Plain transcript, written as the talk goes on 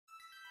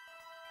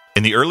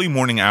In the early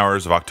morning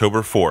hours of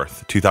October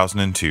 4th,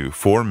 2002,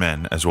 four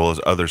men, as well as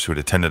others who had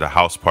attended a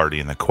house party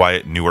in the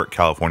quiet Newark,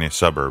 California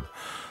suburb,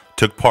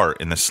 took part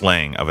in the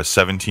slaying of a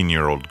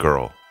 17-year-old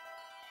girl.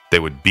 They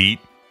would beat,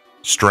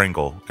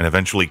 strangle, and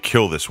eventually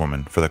kill this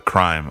woman for the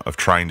crime of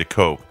trying to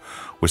cope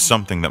with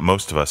something that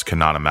most of us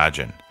cannot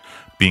imagine,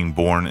 being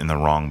born in the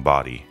wrong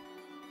body.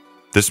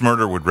 This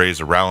murder would raise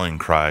a rallying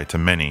cry to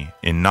many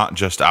in not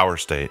just our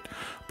state,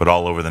 but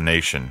all over the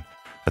nation,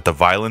 that the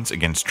violence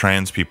against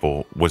trans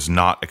people was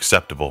not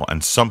acceptable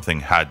and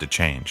something had to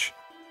change.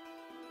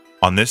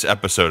 On this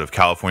episode of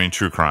California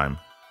True Crime,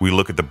 we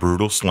look at the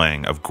brutal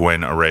slaying of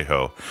Gwen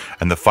Araujo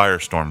and the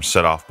firestorm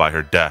set off by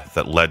her death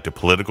that led to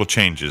political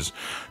changes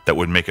that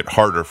would make it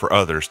harder for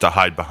others to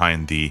hide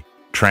behind the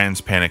trans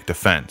panic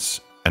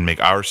defense and make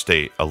our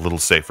state a little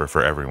safer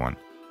for everyone.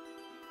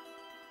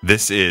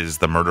 This is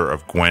the murder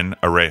of Gwen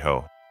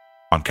Araujo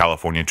on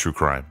California True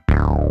Crime.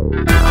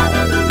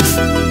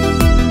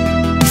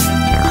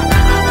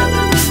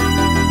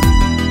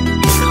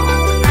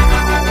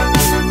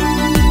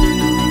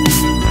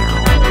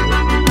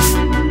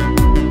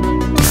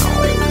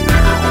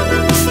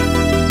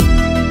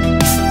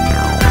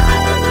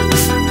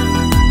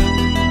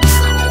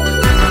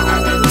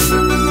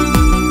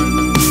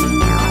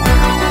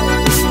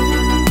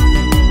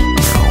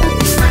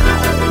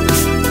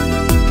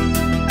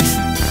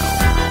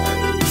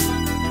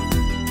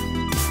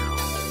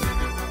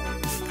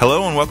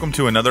 Hello and welcome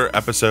to another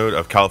episode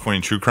of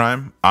California True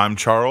Crime. I'm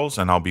Charles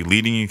and I'll be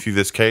leading you through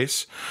this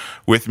case.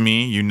 With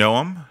me, you know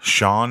them,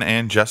 Sean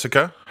and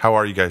Jessica. How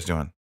are you guys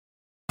doing?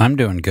 I'm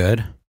doing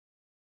good.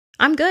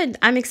 I'm good.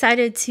 I'm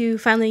excited to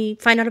finally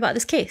find out about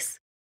this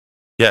case.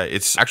 Yeah,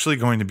 it's actually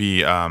going to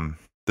be,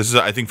 this is,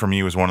 I think for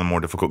me, was one of the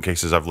more difficult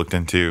cases I've looked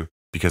into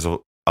because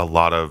a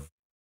lot of,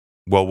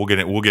 well, we'll get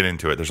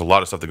into it. There's a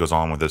lot of stuff that goes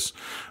on with this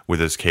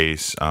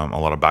case, a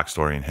lot of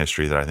backstory and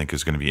history that I think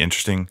is going to be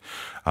interesting,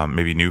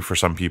 maybe new for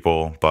some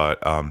people, but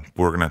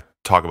we're going to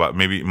talk about,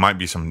 maybe it might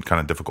be some kind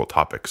of difficult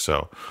topics.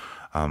 So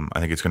I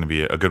think it's going to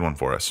be a good one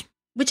for us.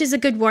 Which is a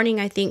good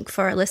warning, I think,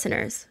 for our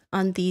listeners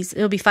on these.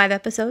 It'll be 5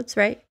 episodes,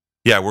 right?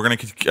 Yeah, we're going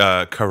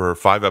to cover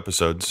 5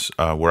 episodes.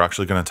 We're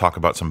actually going to talk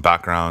about some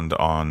background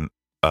on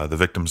the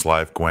victim's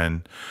life,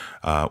 Gwen,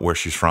 where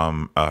she's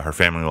from, her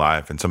family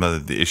life, and some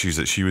of the issues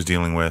that she was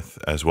dealing with,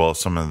 as well as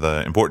some of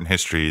the important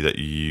history that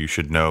you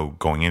should know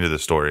going into the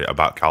story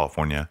about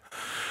California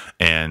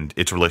and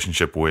its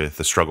relationship with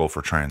the struggle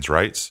for trans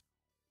rights.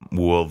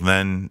 We'll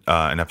then,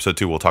 in episode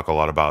 2, we'll talk a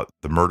lot about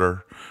the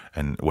murder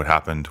and what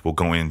happened. We'll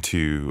go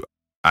into,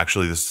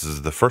 actually, this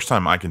is the first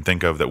time I can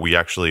think of that we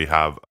actually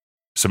have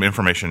some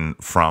information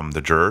from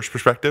the juror's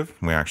perspective.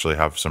 We actually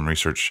have some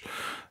research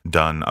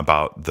done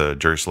about the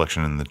jury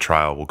selection in the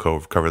trial. We'll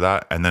cover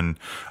that. And then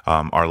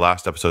our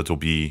last episodes will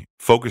be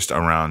focused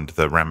around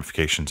the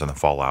ramifications and the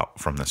fallout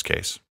from this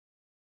case.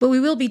 But we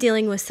will be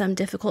dealing with some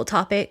difficult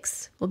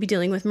topics. We'll be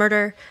dealing with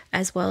murder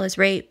as well as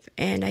rape.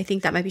 And I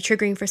think that might be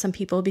triggering for some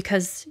people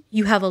because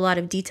you have a lot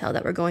of detail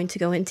that we're going to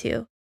go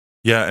into.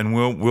 Yeah, and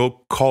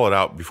we'll call it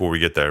out before we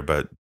get there,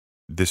 but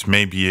this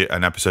may be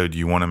an episode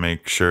you want to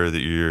make sure that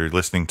you're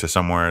listening to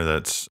somewhere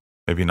that's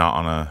maybe not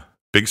on a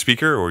big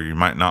speaker, or you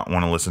might not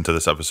want to listen to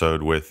this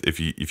episode with if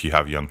you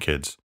have young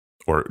kids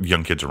or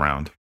young kids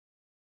around.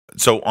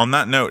 So on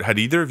that note, had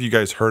either of you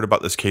guys heard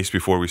about this case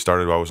before we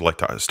started? I always like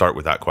to start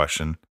with that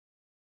question.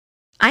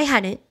 I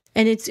hadn't,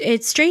 and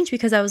it's strange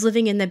because I was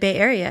living in the Bay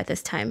Area at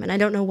this time, and I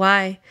don't know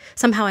why.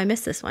 Somehow I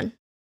missed this one.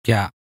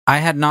 Yeah, I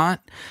had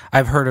not.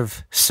 I've heard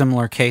of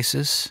similar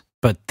cases,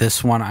 but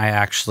this one I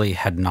actually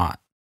had not.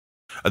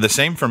 The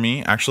same for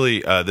me.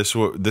 Actually,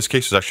 this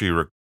case was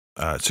actually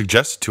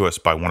suggested to us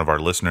by one of our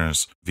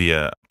listeners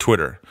via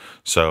Twitter.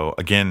 So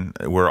again,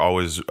 we're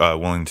always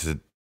willing to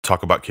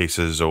talk about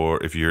cases,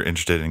 or if you're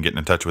interested in getting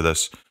in touch with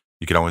us,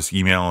 you can always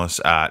email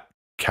us at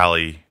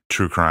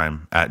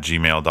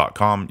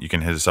calitruecrime@gmail.com. You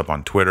can hit us up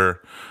on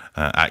Twitter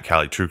at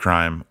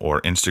calitruecrime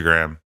or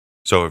Instagram.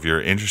 So if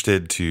you're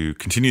interested to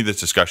continue this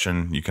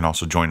discussion, you can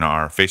also join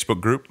our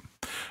Facebook group.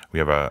 We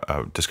have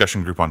a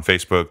discussion group on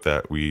Facebook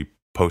that we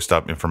post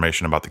up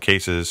information about the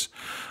cases.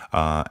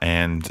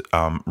 And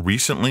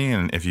recently,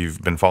 and if you've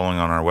been following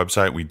on our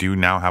website, we do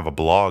now have a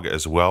blog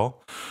as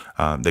well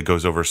that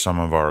goes over some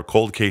of our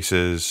cold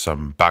cases,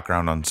 some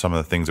background on some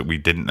of the things that we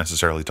didn't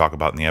necessarily talk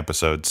about in the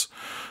episodes.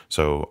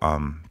 So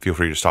feel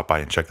free to stop by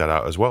and check that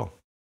out as well.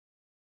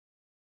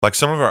 Like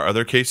some of our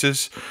other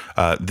cases,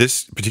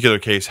 this particular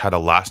case had a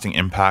lasting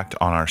impact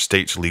on our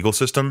state's legal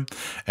system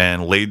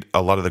and laid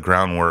a lot of the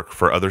groundwork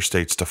for other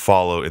states to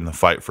follow in the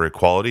fight for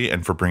equality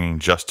and for bringing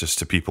justice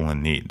to people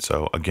in need.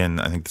 So again,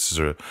 I think this is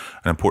an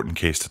important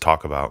case to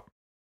talk about.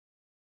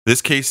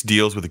 This case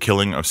deals with the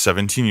killing of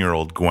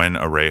 17-year-old Gwen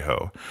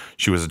Araujo.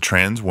 She was a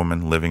trans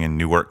woman living in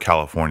Newark,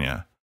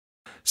 California.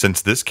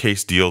 Since this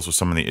case deals with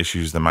some of the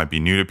issues that might be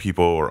new to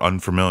people or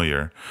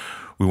unfamiliar,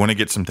 we want to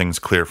get some things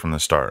clear from the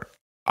start.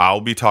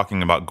 I'll be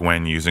talking about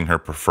Gwen using her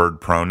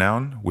preferred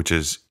pronoun, which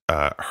is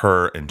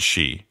her and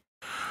she.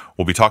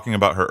 We'll be talking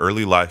about her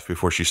early life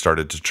before she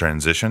started to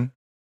transition.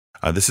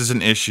 This is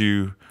an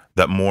issue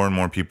that more and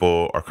more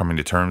people are coming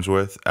to terms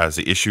with as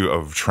the issue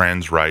of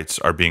trans rights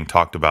are being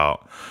talked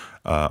about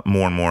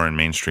more and more in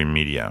mainstream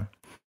media.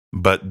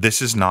 But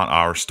this is not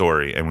our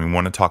story, and we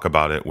want to talk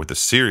about it with the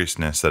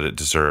seriousness that it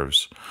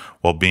deserves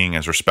while being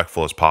as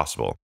respectful as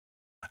possible.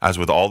 As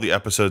with all the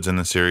episodes in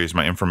the series,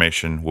 my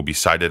information will be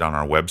cited on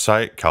our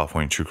website,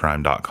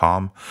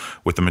 californiatruecrime.com,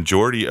 with the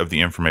majority of the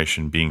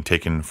information being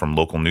taken from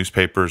local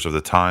newspapers of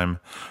the time,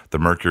 the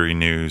Mercury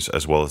News,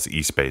 as well as the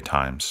East Bay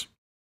Times.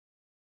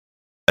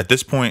 At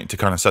this point, to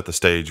kind of set the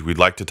stage, we'd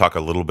like to talk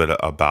a little bit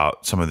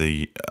about some of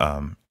the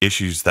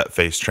issues that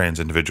face trans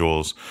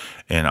individuals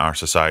in our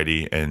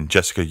society. And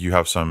Jessica, you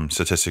have some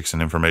statistics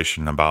and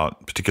information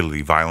about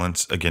particularly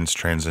violence against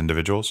trans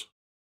individuals?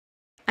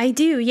 I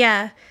do,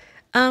 yeah.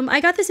 I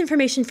got this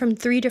information from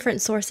 3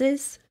 different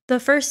sources. The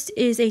first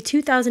is a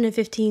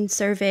 2015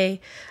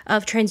 survey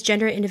of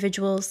transgender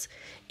individuals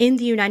in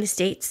the United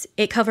States.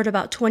 It covered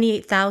about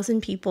 28,000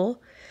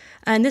 people.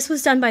 And this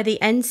was done by the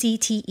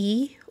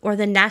NCTE, or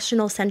the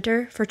National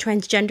Center for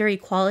Transgender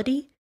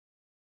Equality.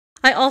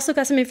 I also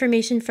got some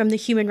information from the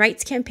Human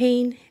Rights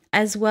Campaign,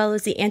 as well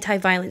as the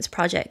Anti-Violence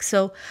Project.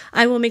 So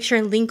I will make sure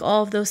and link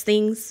all of those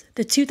things.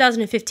 The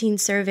 2015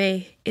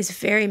 survey is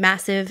very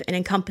massive and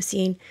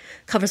encompassing,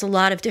 covers a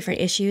lot of different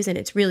issues, and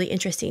it's really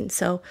interesting.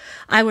 So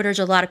I would urge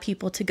a lot of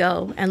people to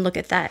go and look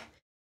at that.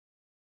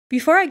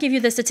 Before I give you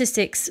the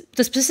statistics,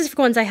 the specific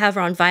ones I have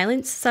are on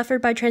violence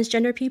suffered by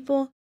transgender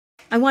people.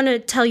 I want to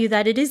tell you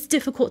that it is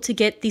difficult to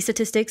get these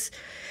statistics,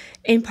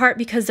 in part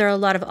because there are a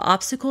lot of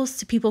obstacles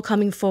to people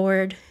coming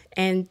forward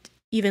and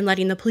even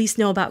letting the police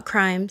know about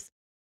crimes.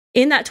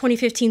 In that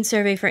 2015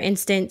 survey, for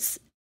instance,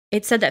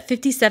 it said that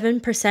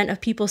 57%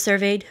 of people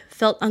surveyed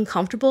felt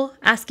uncomfortable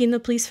asking the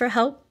police for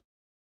help.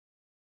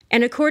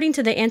 And according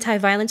to the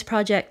Anti-Violence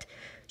Project,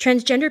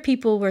 transgender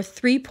people were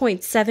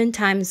 3.7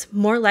 times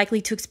more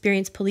likely to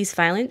experience police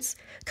violence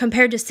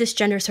compared to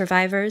cisgender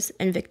survivors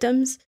and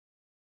victims.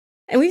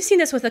 And we've seen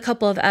this with a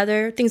couple of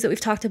other things that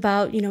we've talked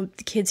about,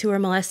 the kids who are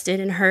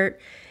molested and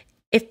hurt.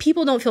 If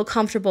people don't feel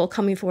comfortable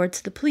coming forward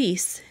to the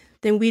police,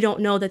 then we don't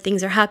know that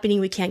things are happening.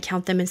 We can't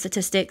count them in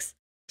statistics.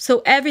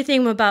 So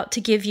everything I'm about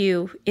to give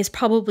you is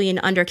probably an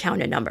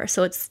undercounted number.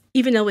 So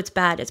even though it's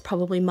bad, it's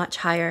probably much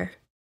higher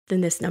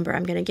than this number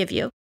I'm going to give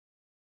you.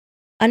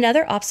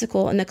 Another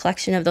obstacle in the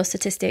collection of those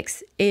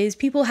statistics is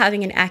people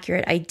having an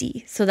accurate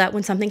ID, so that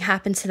when something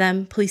happens to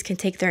them, police can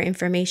take their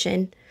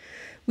information.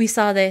 We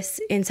saw this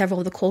in several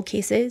of the cold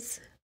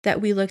cases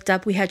that we looked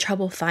up. We had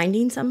trouble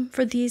finding some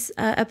for these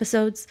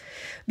episodes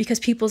because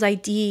people's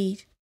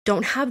ID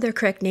don't have their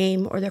correct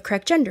name or their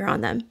correct gender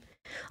on them.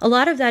 A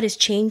lot of that is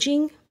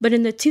changing, but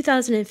in the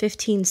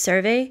 2015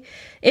 survey,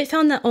 it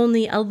found that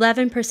only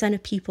 11%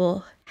 of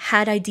people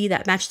had ID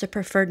that matched their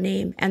preferred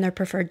name and their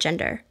preferred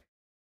gender.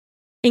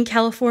 In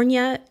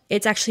California,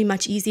 it's actually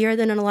much easier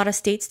than in a lot of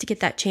states to get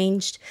that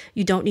changed.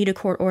 You don't need a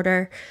court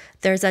order.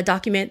 There's a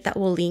document that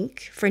will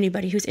link for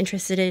anybody who's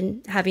interested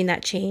in having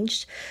that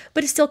changed,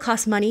 but it still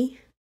costs money,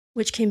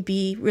 which can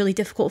be really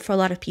difficult for a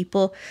lot of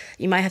people.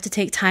 You might have to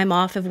take time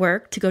off of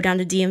work to go down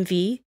to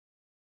DMV.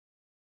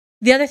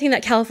 The other thing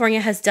that California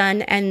has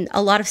done, and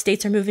a lot of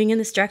states are moving in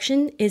this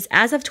direction, is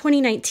as of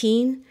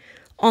 2019,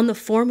 on the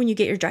form when you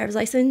get your driver's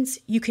license,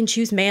 you can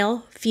choose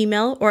male,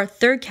 female, or a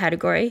third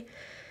category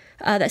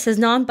that says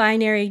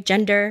non-binary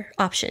gender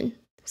option.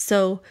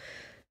 So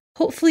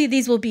hopefully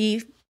these will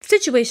be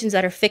situations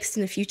that are fixed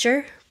in the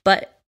future,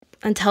 but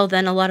until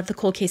then, a lot of the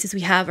cold cases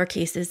we have are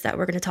cases that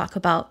we're going to talk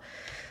about.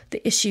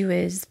 The issue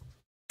is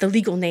the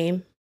legal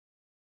name.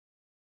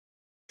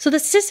 So the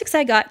statistics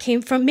I got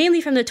came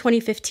mainly from the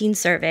 2015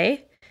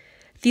 survey.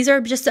 These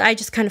are I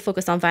just kind of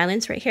focused on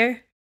violence right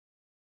here.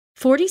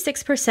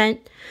 46%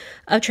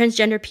 of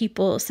transgender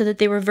people said that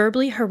they were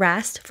verbally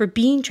harassed for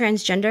being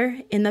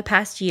transgender in the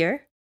past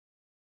year.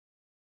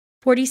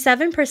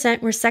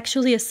 47% were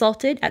sexually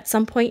assaulted at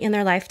some point in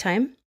their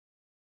lifetime.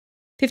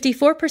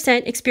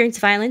 54% experienced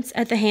violence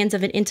at the hands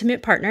of an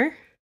intimate partner.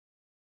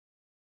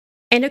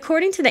 And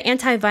according to the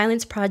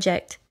Anti-Violence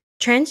Project,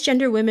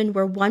 transgender women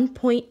were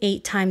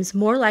 1.8 times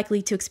more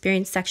likely to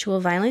experience sexual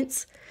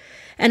violence.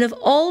 And of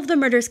all of the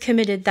murders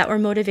committed that were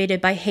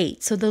motivated by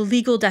hate, so the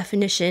legal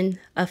definition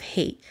of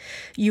hate,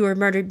 you were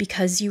murdered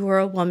because you were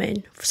a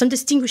woman, some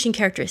distinguishing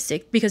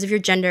characteristic, because of your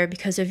gender,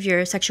 because of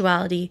your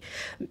sexuality,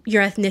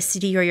 your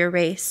ethnicity, or your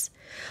race.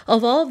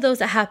 Of all of those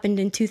that happened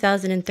in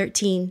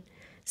 2013,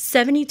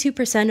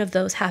 72% of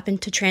those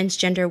happened to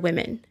transgender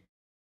women.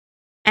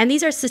 And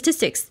these are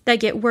statistics that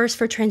get worse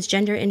for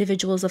transgender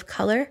individuals of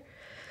color.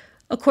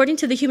 According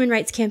to the Human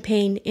Rights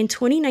Campaign, in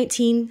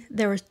 2019,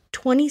 there were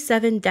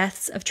 27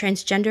 deaths of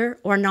transgender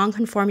or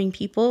non-conforming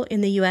people in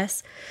the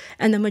U.S.,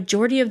 and the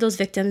majority of those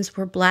victims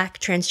were Black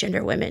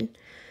transgender women.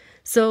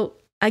 So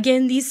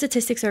again, these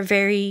statistics are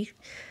very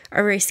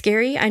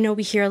scary. I know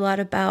we hear a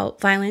lot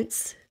about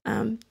violence,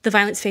 the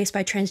violence faced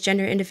by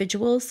transgender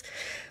individuals,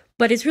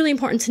 but it's really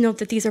important to note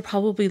that these are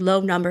probably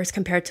low numbers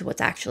compared to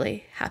what's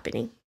actually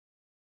happening.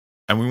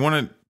 And we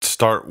want to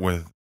start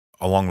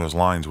along those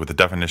lines with the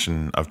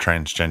definition of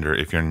transgender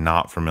if you're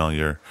not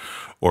familiar,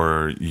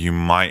 or you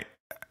might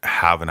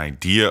have an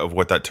idea of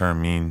what that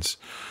term means.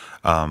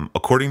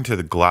 According to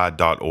the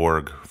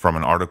glad.org, from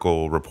an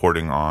article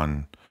reporting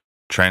on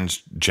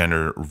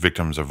transgender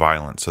victims of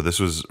violence. So this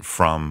was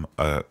from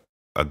a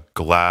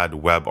GLAAD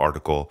web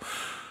article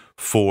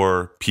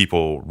for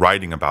people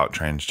writing about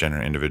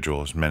transgender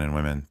individuals, men and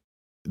women,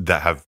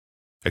 that have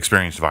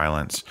experienced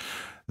violence,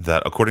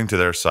 that according to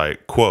their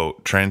site,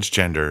 quote,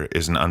 transgender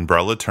is an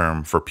umbrella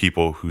term for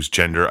people whose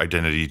gender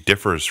identity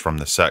differs from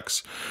the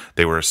sex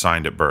they were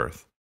assigned at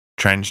birth.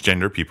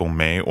 Transgender people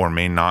may or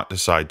may not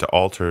decide to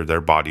alter their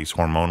bodies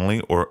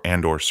hormonally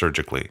or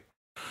surgically.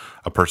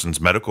 A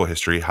person's medical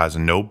history has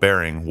no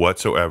bearing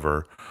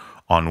whatsoever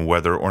on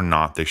whether or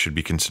not they should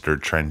be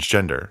considered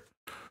transgender.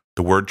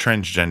 The word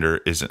transgender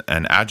is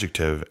an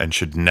adjective and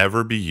should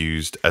never be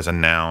used as a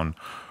noun,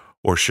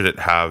 or should it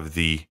have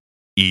the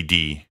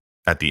ed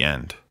at the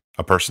end.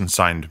 A person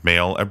signed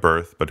male at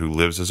birth but who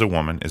lives as a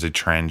woman is a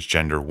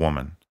transgender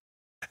woman.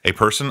 A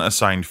person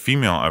assigned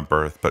female at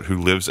birth but who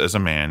lives as a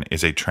man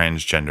is a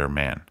transgender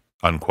man,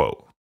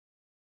 unquote.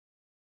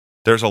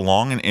 There's a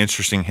long and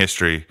interesting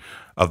history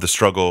of the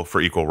struggle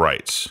for equal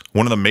rights.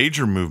 One of the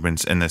major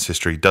movements in this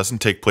history doesn't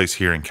take place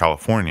here in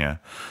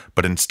California,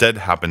 but instead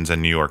happens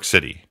in New York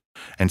City,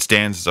 and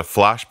stands as a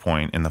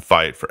flashpoint in the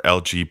fight for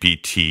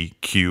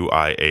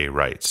LGBTQIA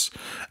rights,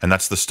 and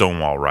that's the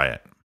Stonewall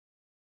Riot.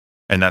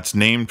 And that's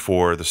named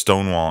for the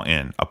Stonewall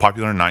Inn, a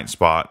popular night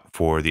spot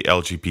for the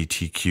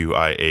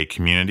LGBTQIA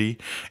community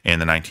in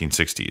the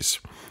 1960s.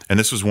 And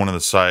this was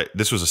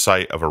a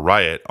site of a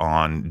riot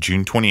on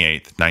June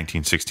 28th,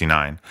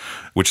 1969,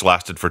 which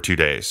lasted for 2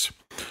 days.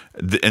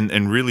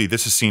 And really,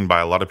 this is seen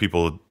by a lot of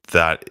people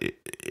that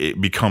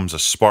it becomes a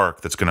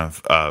spark that's going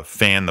to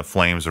fan the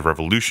flames of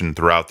revolution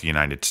throughout the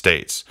United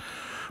States.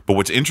 But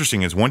what's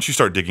interesting is once you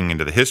start digging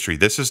into the history,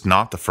 this is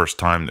not the first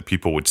time that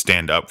people would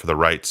stand up for the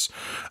rights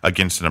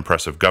against an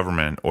oppressive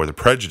government or the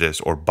prejudice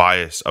or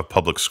bias of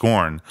public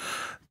scorn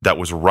that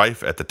was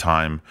rife at the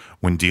time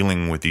when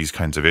dealing with these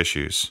kinds of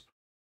issues.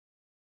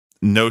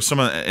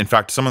 In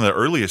fact, some of the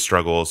earliest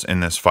struggles in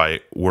this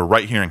fight were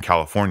right here in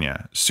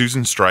California.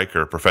 Susan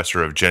Stryker,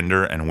 professor of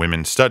gender and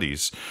women's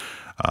studies,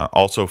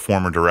 also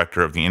former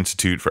director of the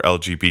Institute for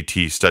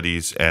LGBT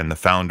Studies and the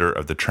founder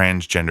of the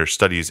Transgender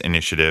Studies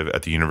Initiative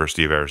at the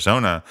University of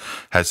Arizona,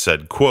 has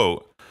said,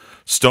 quote,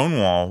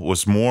 Stonewall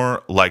was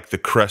more like the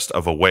crest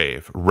of a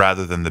wave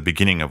rather than the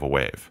beginning of a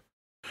wave.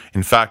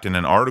 In fact, in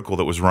an article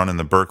that was run in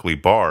the Berkeley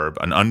Barb,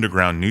 an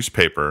underground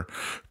newspaper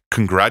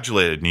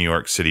congratulated New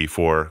York City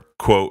for,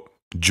 quote,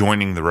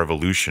 joining the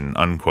revolution,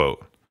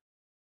 unquote.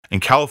 In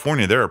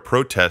California, there are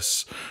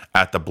protests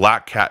at the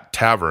Black Cat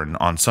Tavern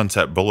on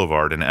Sunset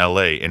Boulevard in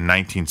LA in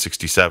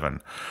 1967,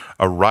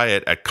 a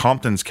riot at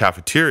Compton's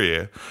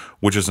Cafeteria,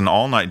 which is an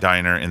all-night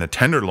diner in the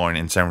Tenderloin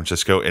in San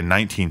Francisco, in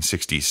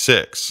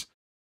 1966.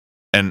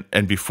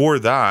 And before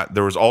that,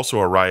 there was also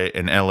a riot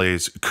in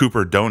LA's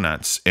Cooper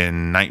Donuts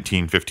in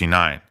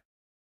 1959.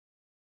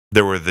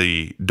 There were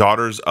the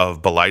Daughters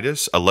of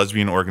Bilitis, a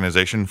lesbian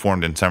organization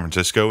formed in San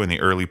Francisco in the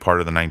early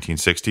part of the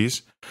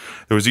 1960s.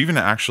 There was even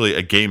actually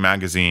a gay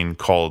magazine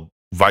called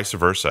Vice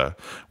Versa,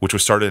 which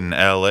was started in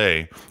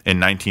LA in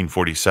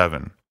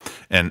 1947.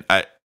 And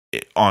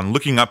on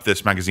looking up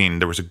this magazine,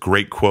 there was a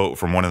great quote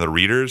from one of the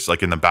readers,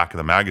 like in the back of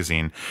the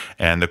magazine.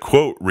 And the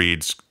quote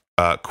reads,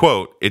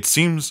 quote, it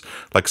seems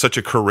like such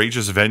a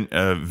courageous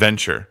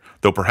venture,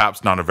 though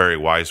perhaps not a very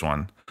wise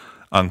one.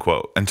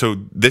 Unquote. And so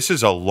this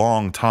is a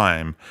long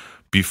time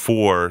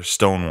before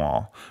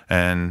Stonewall.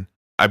 And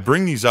I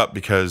bring these up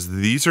because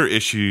these are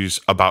issues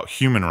about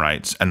human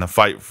rights, and the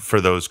fight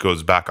for those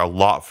goes back a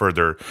lot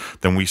further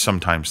than we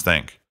sometimes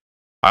think.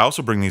 I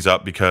also bring these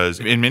up because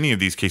in many of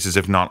these cases,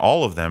 if not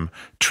all of them,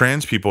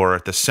 trans people are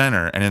at the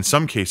center and in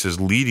some cases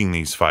leading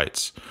these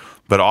fights.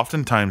 But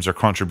oftentimes their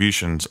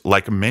contributions,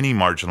 like many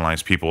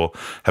marginalized people,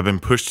 have been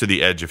pushed to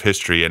the edge of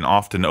history and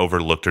often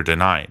overlooked or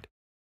denied.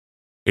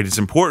 It is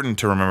important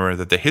to remember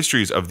that the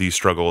histories of these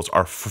struggles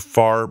are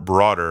far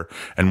broader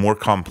and more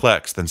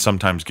complex than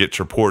sometimes gets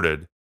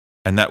reported,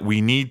 and that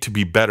we need to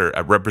be better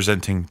at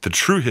representing the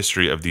true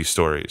history of these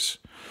stories.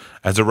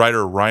 As the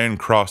writer Ryan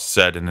Cross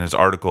said in his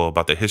article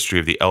about the history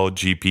of the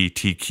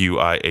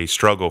LGBTQIA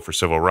struggle for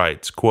civil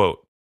rights,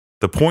 quote,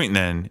 the point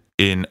then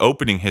in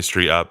opening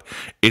history up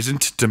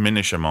isn't to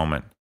diminish a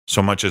moment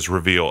so much as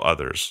reveal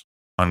others,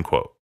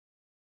 unquote.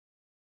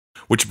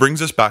 Which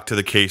brings us back to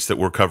the case that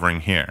we're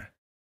covering here.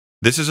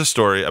 This is a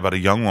story about a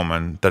young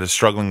woman that is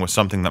struggling with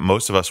something that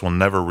most of us will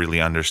never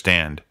really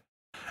understand.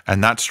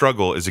 And that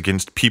struggle is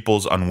against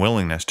people's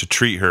unwillingness to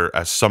treat her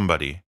as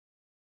somebody.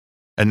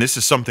 And this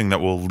is something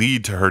that will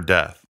lead to her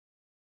death.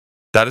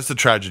 That is the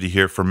tragedy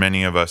here for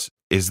many of us,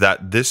 is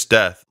that this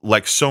death,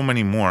 like so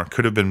many more,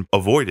 could have been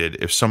avoided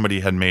if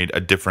somebody had made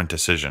a different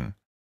decision.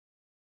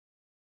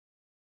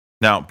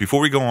 Now, before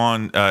we go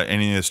on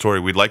any of the story,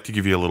 we'd like to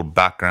give you a little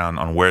background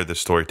on where this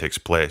story takes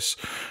place.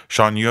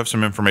 Sean, you have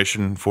some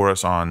information for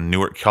us on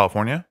Newark,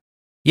 California?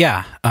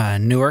 Yeah,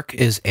 Newark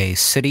is a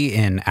city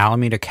in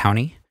Alameda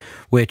County,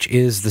 which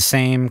is the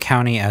same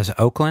county as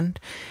Oakland.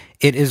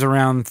 It is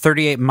around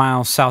 38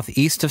 miles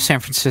southeast of San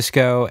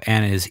Francisco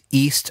and is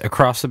east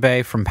across the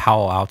bay from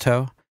Palo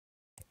Alto.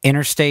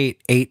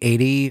 Interstate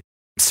 880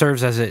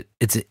 serves as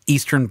its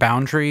eastern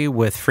boundary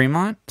with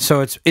Fremont,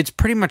 so it's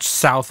pretty much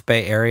South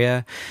Bay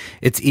area.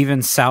 It's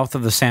even south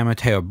of the San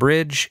Mateo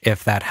Bridge,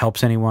 if that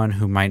helps anyone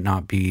who might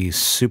not be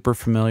super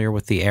familiar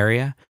with the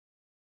area.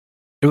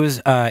 It was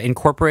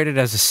incorporated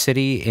as a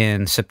city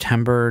in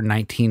September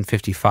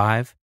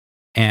 1955,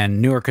 and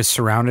Newark is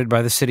surrounded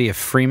by the city of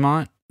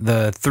Fremont.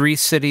 The three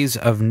cities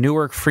of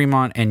Newark,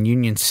 Fremont, and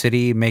Union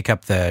City make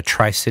up the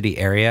Tri-City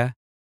area.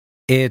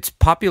 Its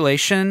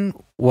population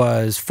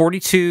was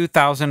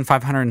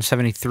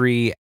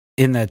 42,573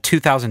 in the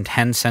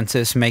 2010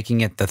 census,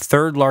 making it the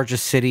third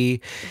largest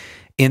city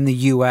in the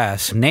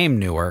U.S. named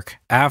Newark,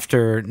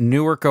 after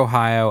Newark,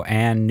 Ohio,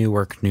 and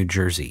Newark, New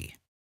Jersey.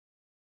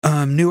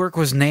 Newark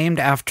was named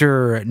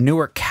after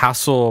Newark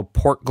Castle,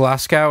 Port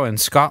Glasgow in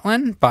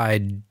Scotland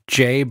by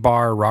J.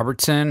 Barr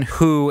Robertson,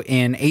 who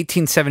in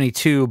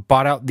 1872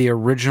 bought out the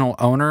original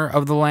owner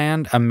of the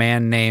land, a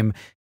man named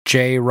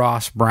J.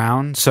 Ross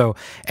Brown. So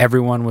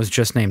everyone was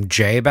just named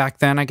J back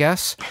then, I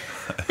guess,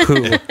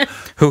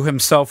 who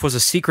himself was a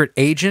secret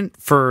agent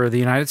for the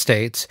United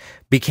States,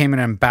 became an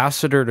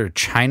ambassador to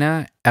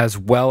China, as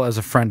well as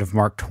a friend of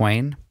Mark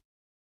Twain.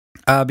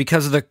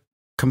 Because of the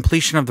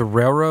completion of the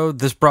railroad,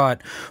 this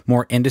brought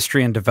more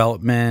industry and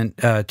development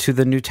to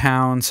the new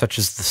town, such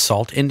as the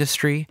salt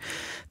industry.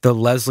 The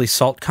Leslie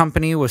Salt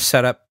Company was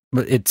set up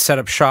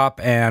shop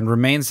and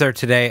remains there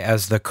today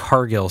as the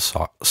Cargill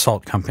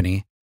Salt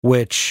Company,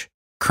 which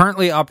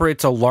currently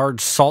operates a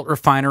large salt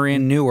refinery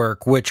in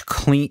Newark, which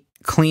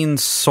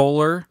cleans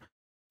solar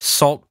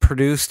salt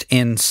produced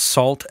in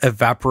salt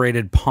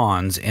evaporated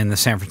ponds in the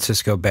San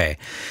Francisco Bay.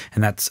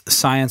 And that's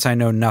science I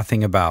know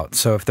nothing about.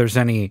 So if there's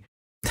any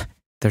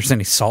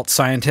salt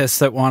scientists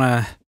that want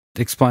to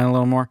explain a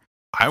little more.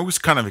 I was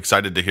kind of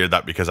excited to hear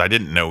that because I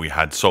didn't know we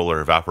had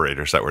solar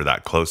evaporators that were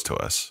that close to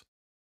us.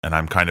 And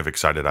I'm kind of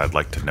excited. I'd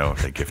like to know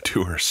if they give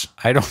tours.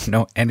 I don't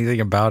know anything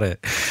about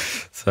it.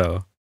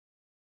 So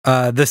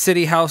the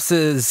city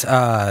houses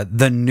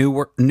the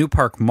New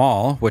Park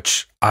Mall,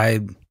 which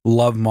I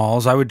love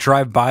malls. I would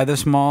drive by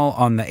this mall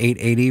on the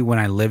 880 when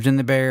I lived in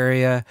the Bay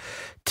Area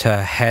to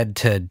head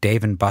to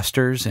Dave &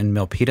 Buster's in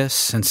Milpitas,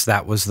 since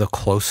that was the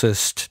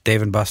closest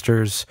Dave &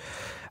 Buster's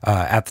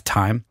at the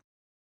time.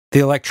 The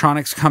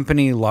electronics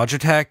company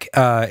Logitech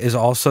is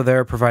also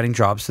there, providing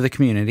jobs to the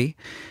community.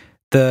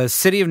 The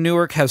city of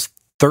Newark has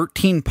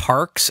 13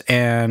 parks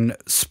and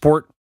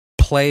sport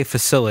play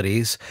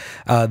facilities.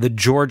 The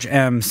George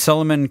M.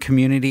 Silliman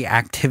Community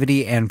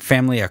Activity and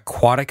Family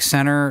Aquatic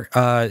Center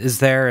is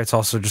there. It's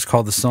also just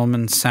called the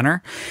Silliman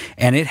Center.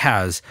 And it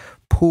has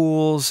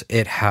pools.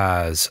 It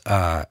has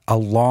a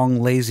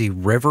long, lazy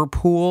river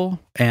pool,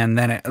 and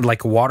then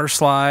like a water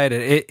slide.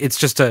 It's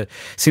just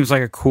seems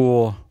like a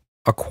cool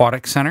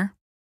aquatic center.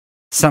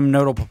 Some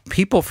notable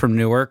people from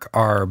Newark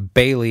are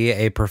Bailey,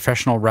 a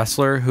professional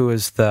wrestler who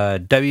is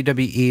the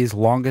WWE's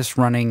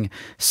longest-running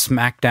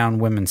SmackDown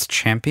Women's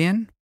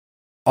Champion.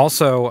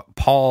 Also,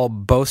 Paul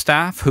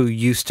Bostaff, who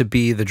used to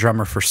be the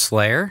drummer for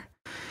Slayer.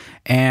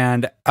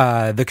 And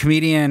the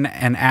comedian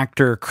and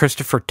actor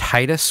Christopher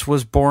Titus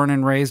was born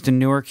and raised in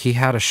Newark. He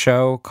had a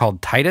show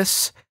called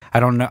Titus.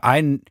 I don't know.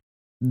 I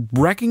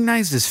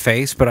recognized his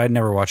face, but I'd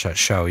never watched that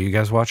show. You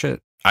guys watch it?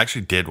 I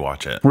actually did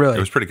watch it. Really?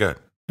 It was pretty good.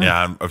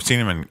 Yeah, I've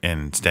seen him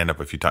in stand-up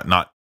a few times.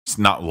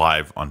 Not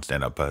live on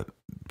stand-up, but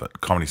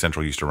Comedy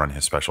Central used to run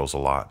his specials a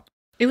lot.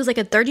 It was like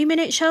a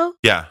 30-minute show?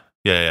 Yeah.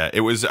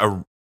 It was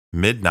a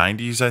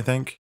mid-90s, I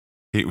think.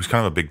 It was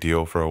kind of a big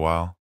deal for a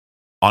while.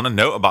 On a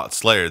note about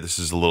Slayer, this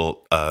is a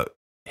little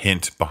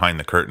hint behind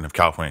the curtain of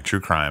California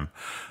true crime.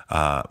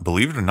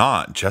 Believe it or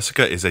not,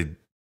 Jessica is a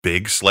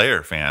big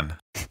Slayer fan.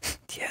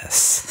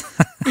 Yes.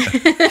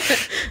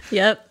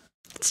 Yep.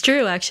 It's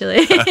true,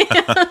 actually.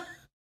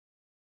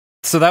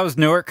 So that was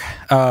Newark.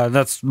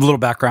 That's a little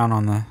background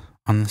on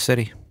the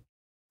city.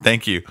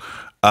 Thank you.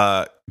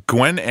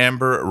 Gwen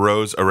Amber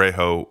Rose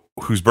Araujo,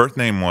 whose birth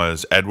name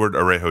was Edward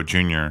Araujo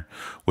Jr.,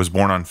 was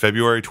born on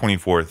February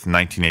 24th,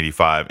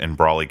 1985 in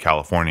Brawley,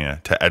 California,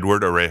 to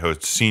Edward Araujo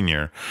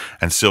Sr.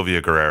 and Sylvia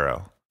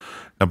Guerrero.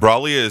 Now,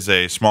 Brawley is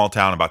a small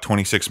town about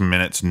 26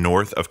 minutes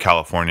north of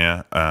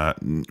California,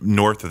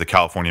 north of the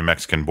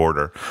California-Mexican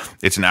border.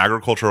 It's an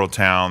agricultural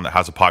town that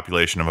has a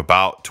population of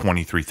about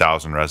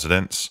 23,000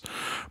 residents.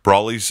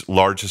 Brawley's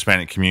large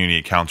Hispanic community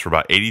accounts for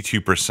about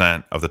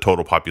 82% of the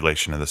total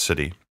population of the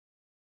city.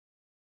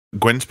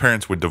 Gwen's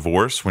parents would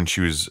divorce when she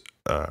was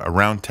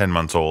around 10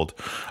 months old.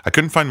 I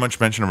couldn't find much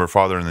mention of her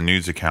father in the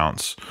news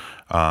accounts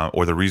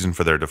or the reason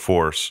for their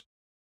divorce.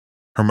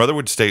 Her mother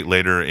would state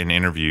later in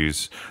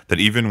interviews that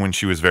even when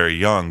she was very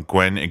young,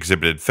 Gwen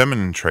exhibited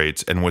feminine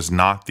traits and was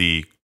not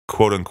the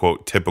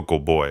quote-unquote typical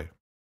boy.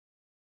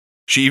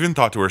 She even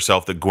thought to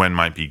herself that Gwen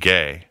might be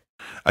gay.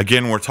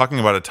 Again, we're talking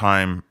about a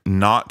time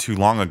not too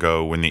long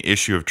ago when the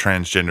issue of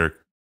transgender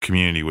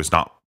community was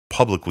not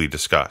publicly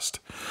discussed.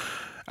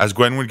 As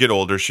Gwen would get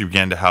older, she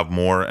began to have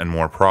more and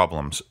more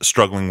problems,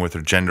 struggling with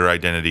her gender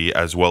identity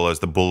as well as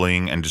the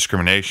bullying and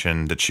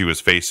discrimination that she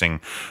was facing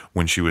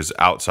when she was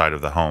outside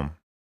of the home.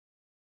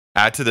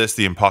 Add to this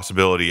the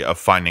impossibility of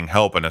finding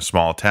help in a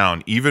small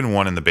town, even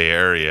one in the Bay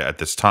Area at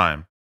this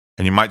time,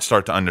 and you might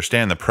start to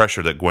understand the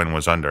pressure that Gwen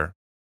was under.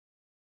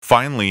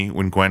 Finally,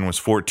 when Gwen was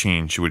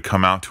 14, she would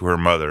come out to her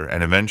mother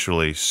and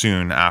eventually,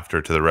 soon after,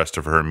 to the rest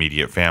of her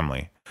immediate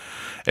family.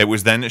 It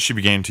was then that she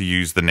began to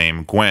use the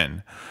name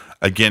Gwen,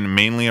 again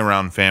mainly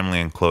around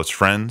family and close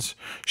friends.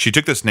 She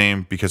took this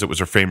name because it was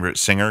her favorite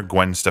singer,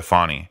 Gwen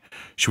Stefani.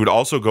 She would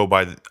also go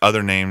by the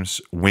other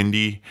names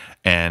Wendy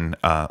and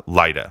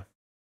Lyda.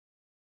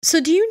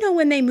 So do you know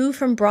when they moved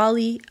from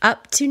Brawley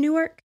up to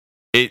Newark?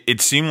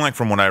 It seemed like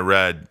from what I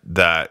read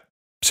that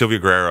Sylvia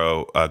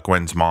Guerrero,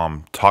 Gwen's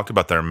mom, talked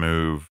about their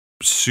move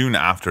soon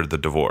after the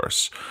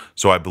divorce.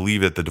 So I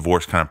believe that the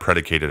divorce kind of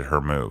predicated her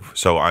move.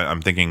 So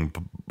I'm thinking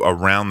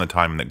around the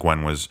time that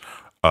Gwen was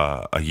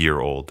a year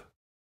old.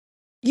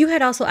 You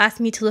had also asked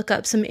me to look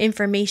up some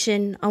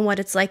information on what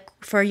it's like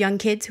for young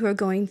kids who are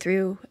going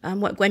through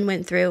what Gwen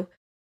went through.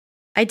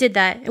 I did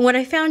that, and what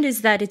I found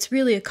is that it's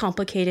really a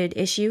complicated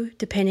issue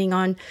depending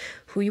on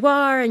who you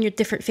are and your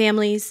different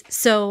families.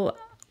 So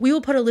we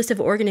will put a list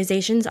of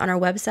organizations on our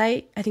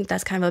website. I think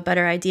that's kind of a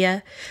better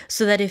idea,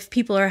 so that if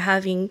people are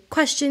having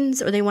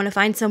questions or they want to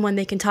find someone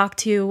they can talk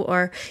to,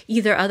 or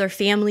either other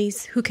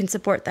families who can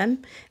support them,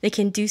 they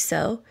can do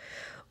so.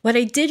 What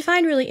I did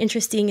find really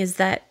interesting is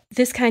that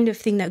this kind of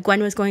thing that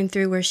Gwen was going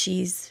through, where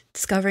she's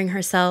discovering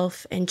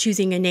herself and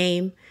choosing a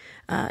name,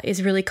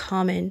 is really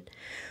common.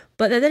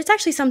 But that it's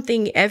actually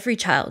something every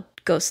child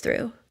goes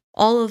through.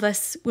 All of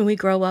us, when we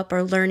grow up,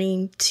 are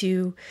learning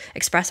to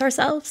express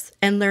ourselves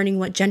and learning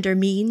what gender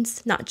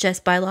means, not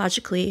just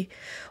biologically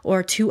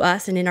or to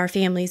us and in our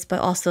families, but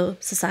also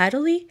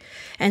societally.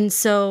 And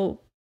so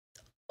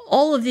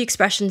all of the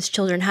expressions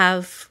children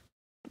have,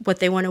 what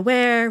they want to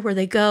wear, where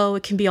they go,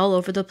 it can be all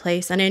over the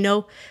place. And I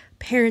know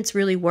parents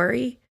really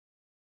worry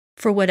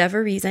for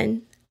whatever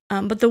reason.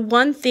 But the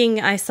one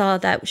thing I saw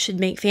that should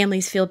make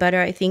families feel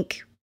better, I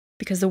think,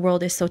 because the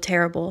world is so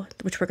terrible,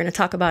 which we're going to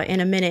talk about in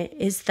a minute,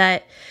 is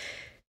that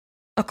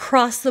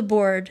across the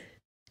board,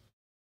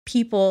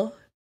 people,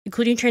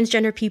 including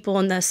transgender people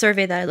in the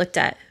survey that I looked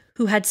at,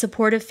 who had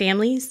supportive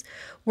families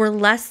were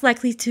less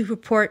likely to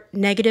report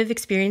negative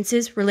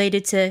experiences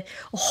related to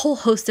a whole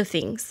host of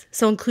things.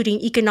 So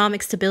including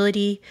economic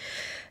stability,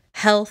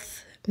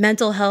 health,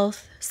 mental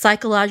health,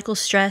 psychological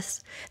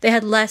stress. They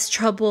had less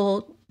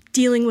trouble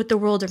dealing with the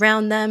world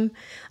around them.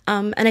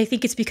 And I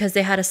think it's because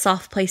they had a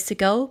soft place to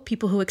go,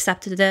 people who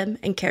accepted them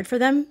and cared for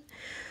them.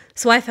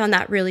 So I found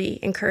that really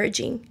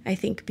encouraging, I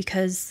think,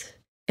 because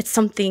it's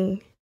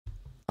something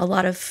a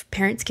lot of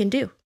parents can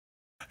do.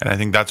 And I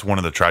think that's one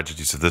of the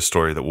tragedies of this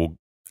story that will,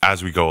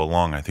 as we go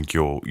along, I think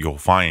you'll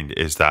find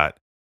is that,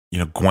 you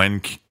know,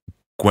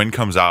 Gwen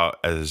comes out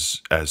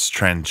as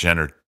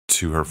transgender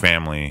to her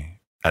family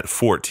at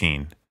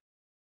 14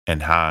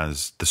 and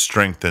has the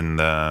strength and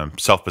the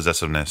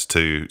self-possessiveness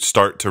to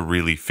start to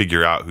really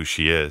figure out who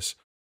she is.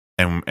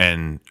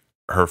 And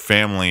her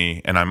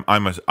family, and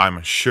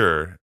I'm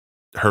sure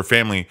her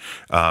family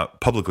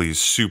publicly is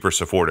super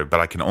supportive, but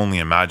I can only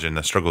imagine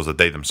the struggles that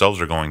they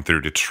themselves are going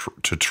through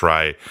to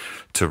try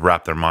to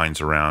wrap their minds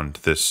around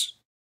this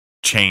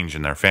change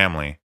in their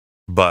family.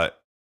 But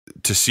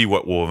to see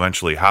what will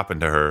eventually happen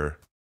to her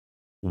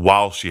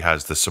while she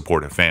has this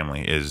supportive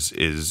family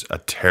is a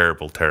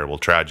terrible, terrible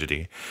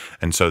tragedy.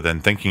 And so then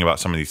thinking about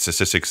some of these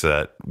statistics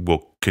that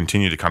we'll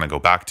continue to kind of go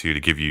back to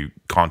give you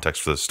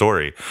context for the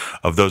story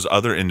of those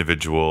other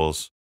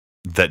individuals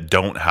that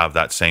don't have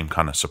that same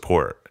kind of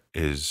support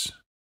is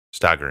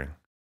staggering.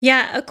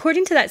 Yeah,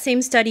 according to that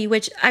same study,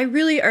 which I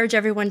really urge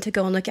everyone to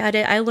go and look at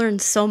it, I learned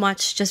so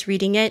much just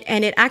reading it,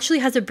 and it actually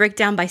has a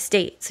breakdown by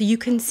state. So you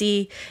can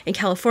see in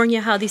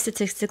California how these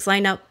statistics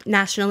line up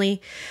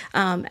nationally,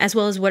 as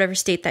well as whatever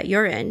state that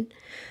you're in.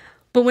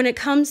 But when it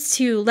comes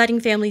to letting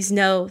families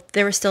know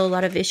there were still a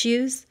lot of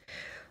issues,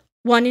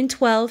 1 in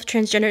 12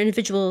 transgender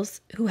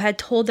individuals who had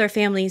told their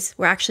families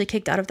were actually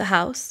kicked out of the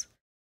house.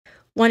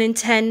 1 in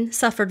 10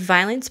 suffered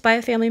violence by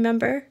a family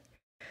member.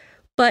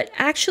 But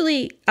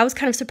actually, I was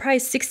kind of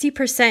surprised,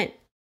 60%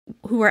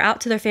 who were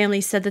out to their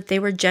families said that they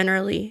were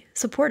generally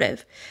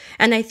supportive.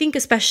 And I think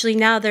especially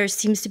now there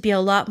seems to be a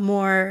lot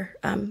more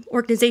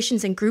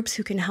organizations and groups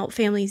who can help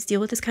families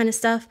deal with this kind of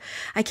stuff.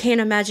 I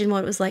can't imagine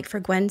what it was like for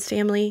Gwen's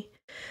family.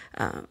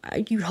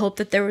 You hope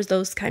that there was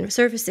those kind of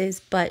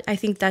services, but I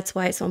think that's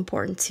why it's so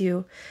important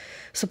to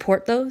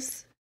support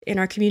those in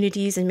our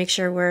communities and make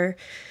sure we're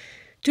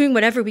doing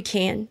whatever we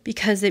can,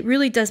 because it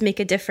really does make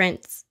a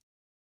difference.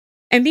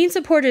 And being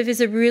supportive is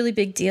a really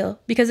big deal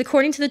because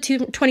according to the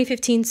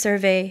 2015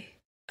 survey,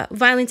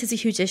 violence is a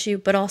huge issue,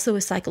 but also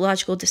with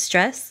psychological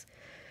distress.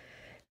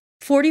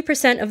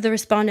 40% of the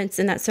respondents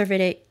in that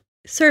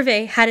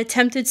survey had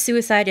attempted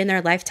suicide in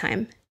their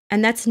lifetime,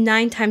 and that's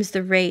 9 times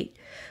the rate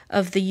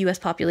of the U.S.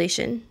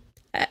 population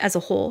as a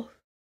whole.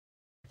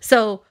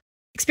 So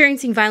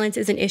experiencing violence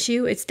is an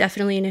issue. It's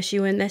definitely an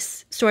issue in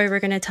this story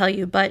we're going to tell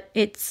you, but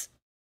it's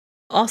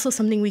also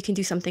something we can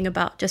do something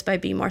about just by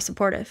being more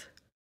supportive.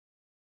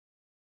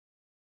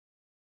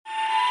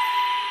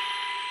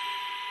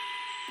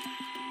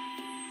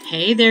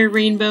 Hey there,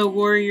 Rainbow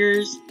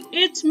Warriors.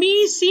 It's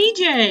me,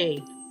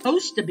 CJ,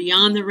 host of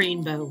Beyond the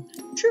Rainbow,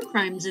 True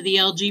Crimes of the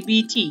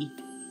LGBT.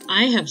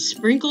 I have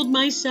sprinkled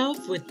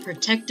myself with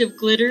protective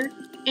glitter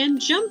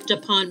and jumped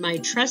upon my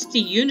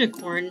trusty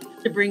unicorn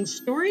to bring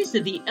stories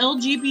of the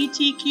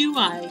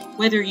LGBTQI.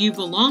 Whether you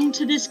belong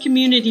to this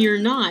community or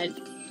not,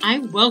 I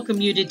welcome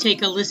you to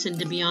take a listen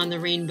to Beyond the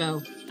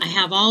Rainbow. I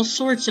have all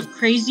sorts of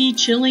crazy,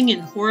 chilling,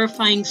 and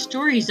horrifying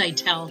stories I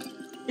tell.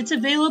 It's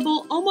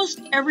available almost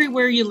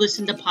everywhere you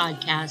listen to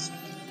podcasts.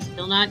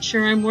 Still not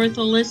sure I'm worth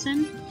a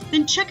listen?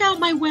 Then check out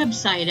my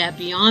website at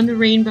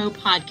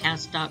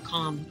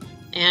beyondtherainbowpodcast.com.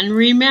 And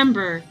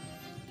remember,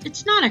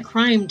 it's not a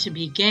crime to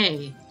be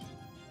gay.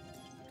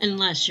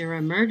 Unless you're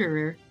a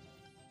murderer.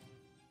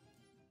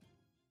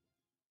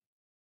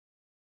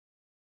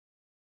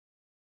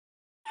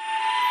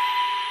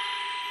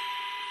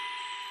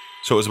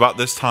 So it was about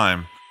this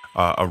time,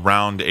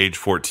 around age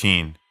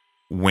 14,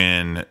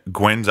 when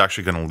Gwen's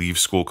actually going to leave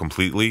school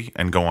completely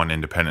and go on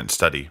independent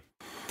study.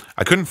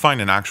 I couldn't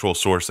find an actual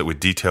source that would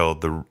detail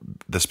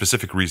the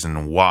specific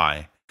reason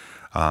why.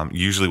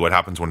 Usually what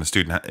happens when a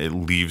student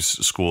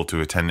leaves school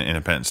to attend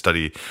independent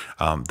study,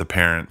 the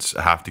parents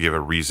have to give a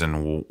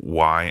reason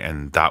why,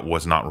 and that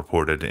was not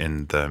reported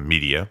in the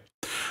media.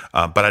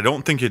 But I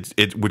don't think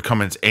it would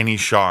come as any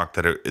shock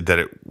that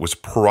it was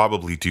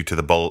probably due to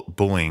the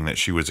bullying that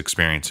she was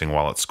experiencing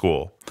while at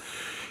school.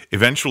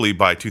 Eventually,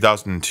 by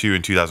 2002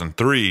 and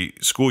 2003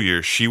 school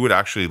year, she would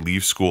actually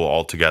leave school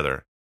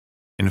altogether.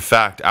 In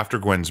fact, after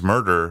Gwen's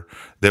murder,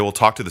 they will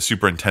talk to the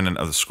superintendent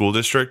of the school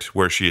district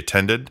where she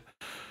attended.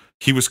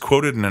 He was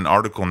quoted in an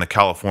article in the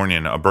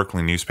Californian, a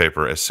Berkeley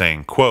newspaper, as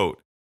saying,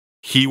 quote,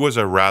 "He was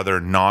a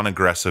rather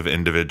non-aggressive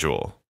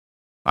individual.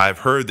 I've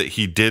heard that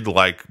he did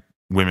like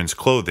women's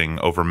clothing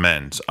over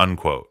men's,"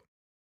 unquote.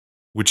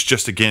 Which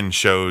just again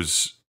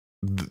shows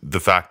the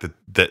fact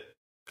that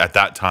at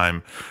that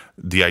time,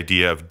 the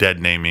idea of dead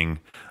naming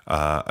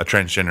a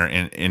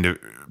transgender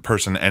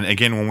person, and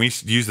again, when we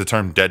use the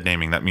term dead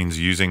naming, that means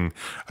using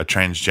a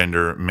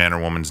transgender man or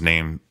woman's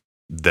name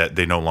that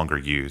they no longer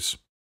use.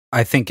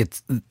 I think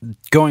it's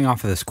going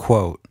off of this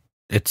quote,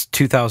 it's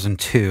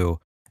 2002,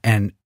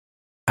 and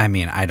I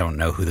mean, I don't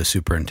know who the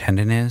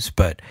superintendent is,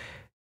 but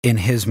in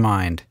his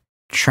mind,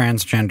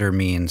 transgender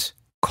means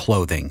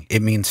clothing.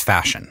 It means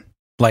fashion.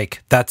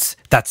 Like that's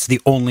the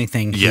only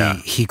thing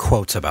he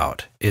quotes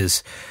about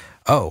is,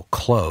 oh,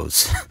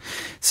 clothes.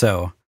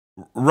 So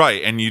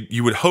right, and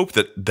you would hope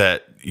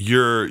that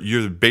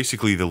you're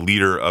basically the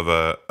leader of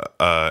a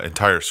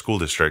entire school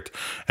district,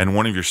 and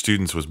one of your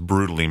students was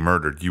brutally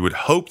murdered. You would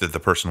hope that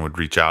the person would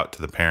reach out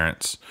to the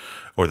parents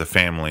or the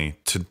family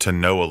to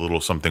know a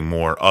little something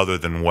more other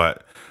than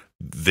what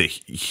the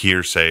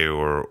hearsay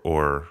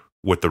or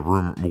what the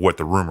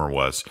rumor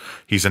was.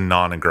 He's a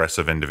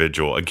non-aggressive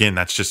individual. Again,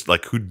 that's just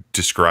like who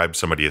describes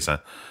somebody as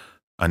a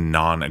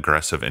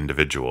non-aggressive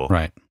individual.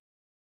 Right.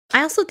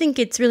 I also think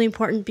it's really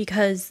important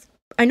because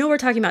I know we're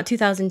talking about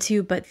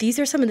 2002, but these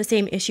are some of the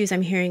same issues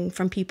I'm hearing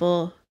from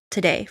people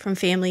today, from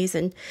families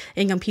and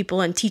young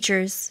people and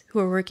teachers who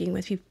are working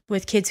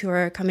with kids who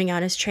are coming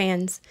out as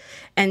trans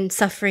and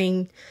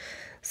suffering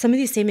some of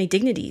these same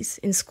indignities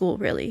in school,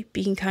 really,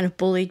 being kind of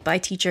bullied by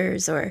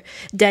teachers or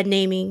dead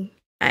naming.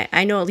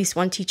 I know at least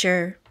one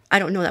teacher, I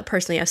don't know that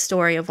personally, a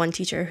story of one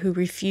teacher who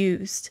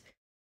refused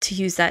to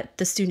use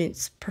the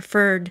students'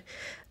 preferred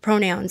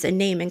pronouns and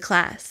name in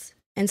class.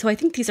 And so I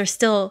think these are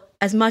still,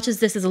 as much as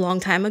this is a long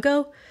time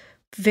ago,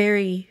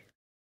 very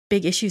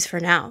big issues for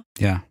now.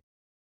 Yeah.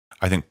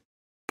 I think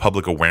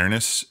public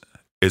awareness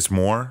is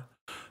more,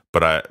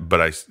 but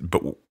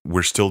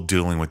we're still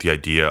dealing with the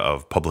idea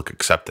of public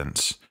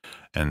acceptance.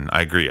 And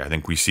I agree. I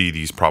think we see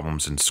these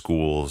problems in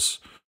schools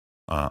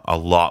a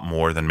lot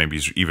more than maybe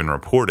is even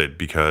reported,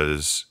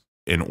 because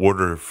in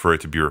order for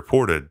it to be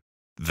reported,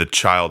 the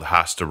child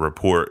has to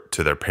report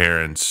to their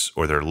parents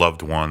or their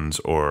loved ones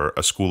or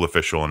a school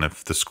official. And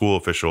if the school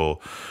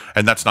official,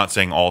 and that's not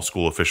saying all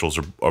school officials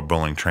are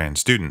bullying trans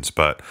students,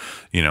 but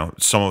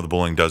some of the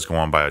bullying does go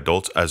on by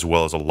adults as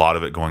well as a lot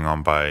of it going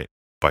on by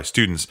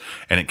students.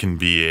 And it can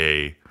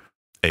be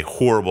a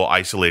horrible,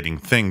 isolating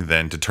thing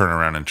then to turn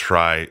around and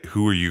try,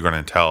 who are you going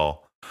to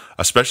tell,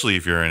 especially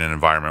if you're in an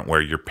environment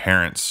where your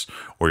parents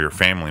or your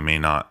family may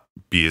not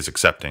be as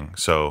accepting.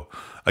 So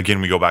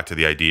again, we go back to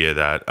the idea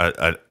that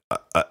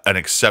an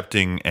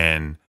accepting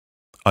and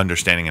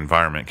understanding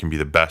environment can be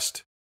the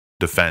best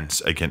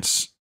defense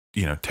against,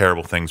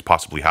 terrible things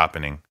possibly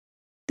happening.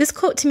 This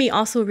quote to me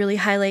also really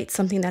highlights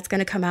something that's going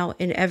to come out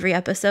in every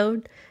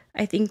episode.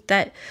 I think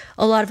that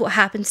a lot of what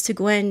happens to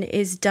Gwen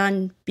is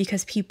done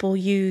because people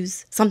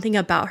use something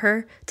about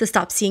her to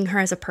stop seeing her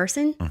as a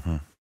person. Mm-hmm.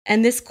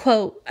 And this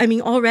quote, I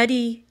mean,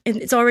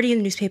 it's already in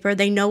the newspaper.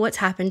 They know what's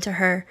happened to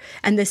her.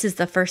 And this is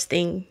the first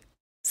thing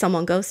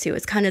someone goes to.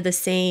 It's kind of the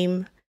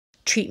same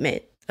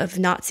treatment of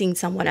not seeing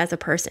someone as a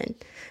person,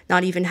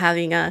 not even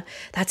having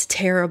that's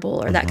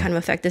terrible or that kind of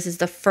effect. This is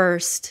the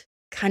first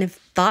kind of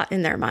thought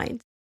in their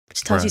minds,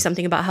 which tells you Right.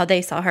 something about how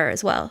they saw her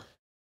as well.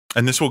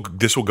 And this will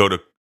go to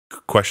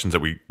questions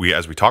that we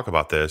as we talk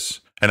about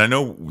this. And I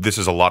know this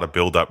is a lot of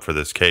build up for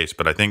this case,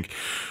 but I think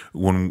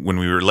when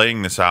we were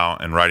laying this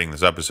out and writing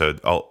this episode,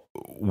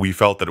 we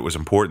felt that it was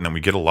important that we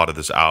get a lot of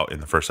this out in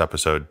the first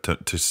episode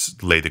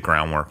to lay the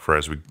groundwork for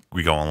as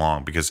we go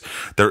along, because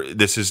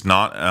this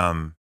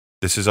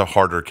is a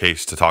harder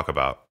case to talk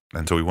about.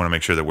 And so we want to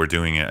make sure that we're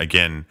doing it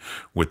again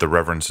with the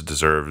reverence it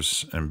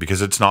deserves, and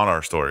because it's not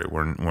our story.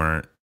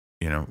 We're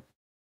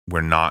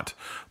not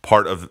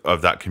part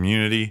of that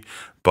community,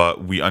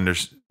 but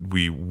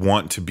we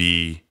want to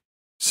be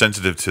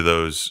sensitive to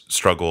those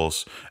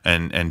struggles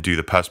and do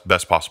the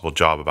best possible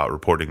job about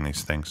reporting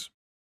these things.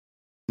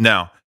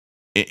 Now,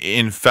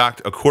 in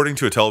fact, according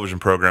to a television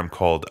program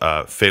called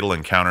Fatal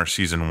Encounter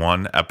Season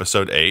 1,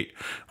 Episode 8,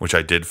 which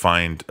I did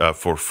find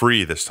for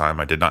free this time.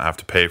 I did not have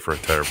to pay for a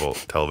terrible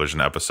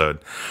television episode.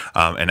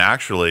 And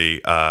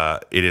actually,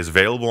 it is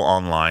available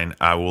online.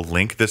 I will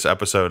link this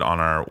episode on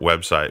our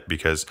website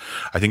because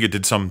I think it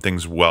did some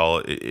things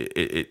well.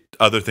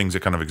 Other things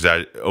it kind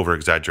of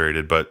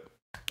over-exaggerated, but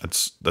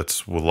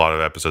that's a lot of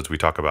episodes we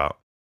talk about.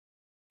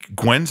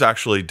 Gwen's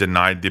actually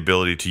denied the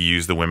ability to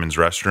use the women's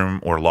restroom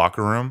or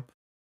locker room.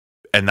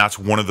 And that's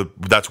one of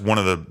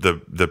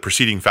the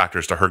preceding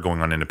factors to her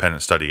going on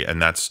independent study.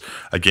 And that's,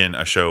 again,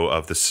 a show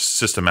of the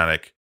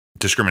systematic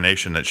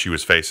discrimination that she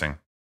was facing.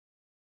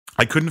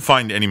 I couldn't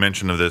find any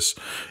mention of this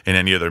in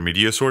any other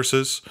media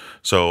sources,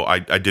 so I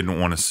don't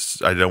want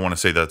to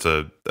say that's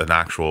an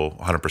actual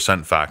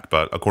 100% fact.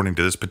 But according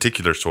to this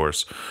particular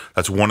source,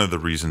 that's one of the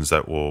reasons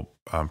that will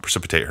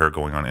precipitate her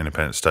going on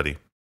independent study.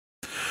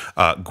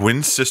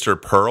 Gwen's sister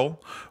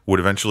Pearl would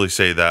eventually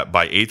say that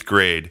by 8th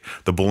grade,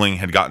 the bullying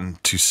had gotten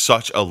to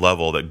such a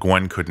level that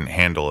Gwen couldn't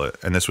handle it.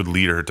 And this would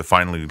lead her to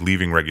finally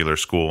leaving regular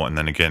school and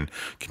then again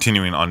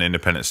continuing on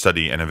independent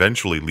study and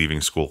eventually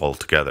leaving school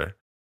altogether.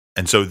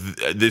 And so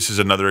this is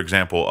another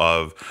example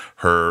of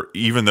her,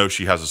 even though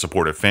she has a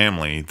supportive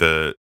family,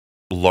 the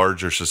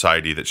larger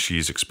society that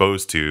she's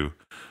exposed to,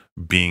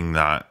 being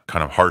that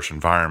kind of harsh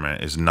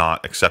environment, is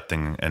not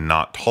accepting and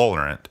not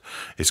tolerant,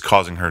 is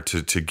causing her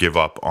to give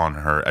up on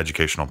her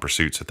educational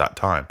pursuits at that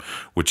time,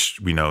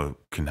 which we know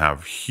can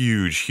have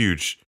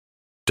huge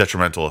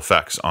detrimental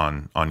effects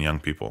on young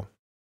people.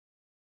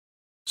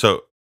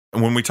 So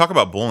when we talk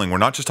about bullying, we're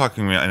not just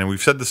talking about, and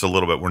we've said this a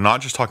little bit, we're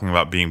not just talking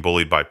about being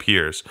bullied by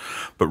peers,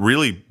 but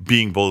really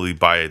being bullied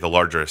by the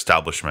larger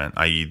establishment,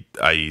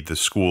 i.e. the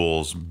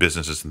schools,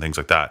 businesses, and things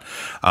like that.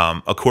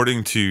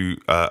 According to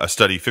a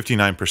study,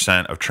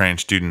 59% of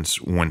trans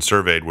students, when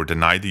surveyed, were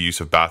denied the use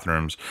of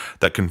bathrooms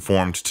that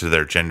conformed to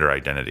their gender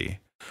identity.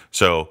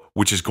 So,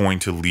 which is going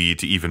to lead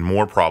to even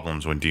more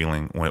problems when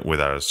dealing with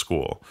that at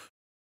school.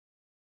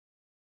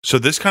 So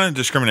this kind of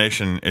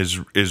discrimination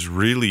is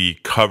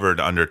really covered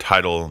under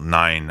Title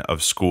IX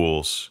of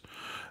schools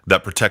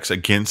that protects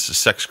against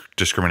sex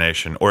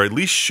discrimination, or at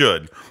least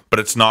should, but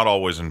it's not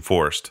always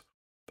enforced.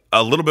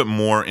 A little bit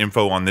more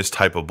info on this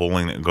type of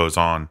bullying that goes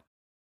on.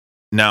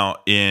 Now,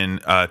 in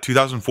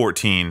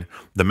 2014,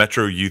 the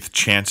Metro Youth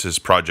Chances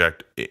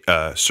Project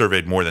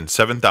surveyed more than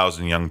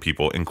 7,000 young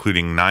people,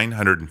 including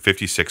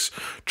 956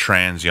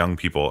 trans young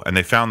people, and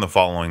they found the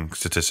following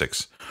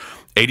statistics.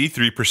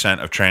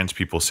 83% of trans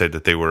people said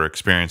that they were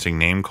experiencing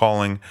name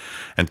calling,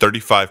 and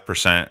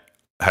 35%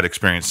 had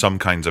experienced some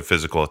kinds of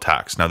physical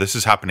attacks. Now, this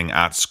is happening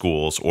at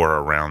schools or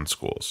around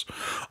schools.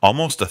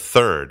 Almost a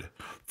third,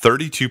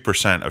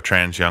 32% of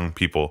trans young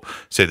people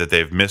say that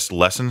they've missed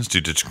lessons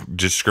due to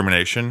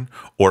discrimination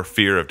or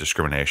fear of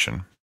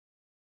discrimination.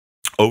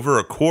 Over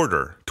a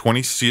quarter,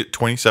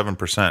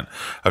 27%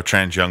 of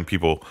trans young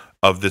people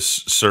of this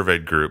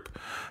surveyed group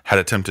had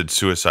attempted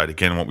suicide.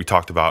 Again, what we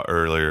talked about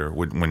earlier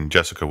when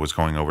Jessica was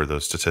going over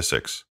those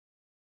statistics.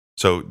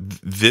 So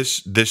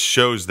this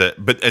shows that,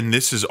 and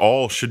this is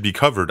all should be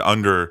covered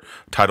under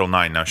Title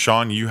IX. Now,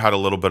 Sean, you had a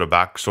little bit of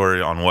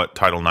backstory on what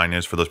Title IX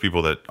is for those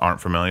people that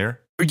aren't familiar.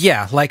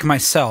 Yeah, like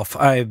myself,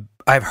 I've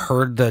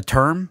heard the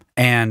term,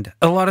 and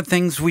a lot of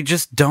things we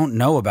just don't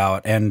know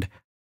about, and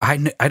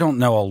I don't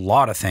know a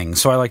lot of things,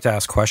 so I like to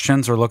ask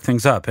questions or look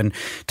things up. And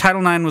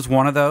Title IX was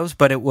one of those,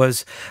 but it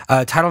was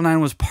Title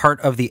IX was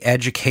part of the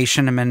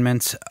education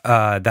amendments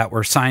that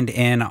were signed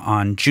in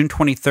on June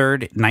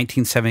 23rd,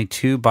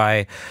 1972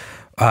 by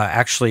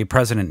actually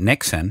President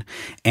Nixon.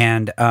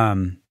 And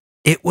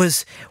it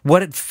was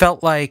what it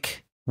felt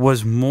like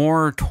was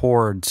more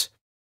towards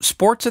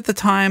sports at the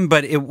time,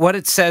 but what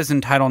it says in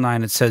Title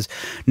IX, it says,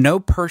 no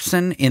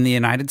person in the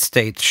United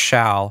States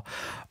shall,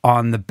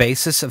 on the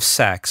basis of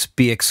sex,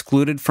 be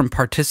excluded from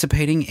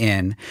participating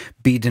in,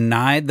 be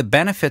denied the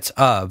benefits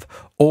of,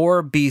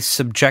 or be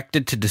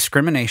subjected to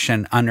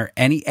discrimination under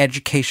any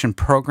education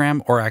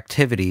program or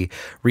activity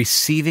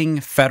receiving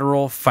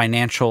federal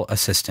financial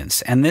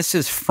assistance. And this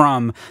is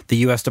from the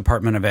U.S.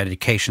 Department of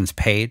Education's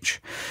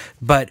page.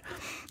 But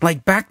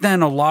like back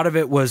then, a lot of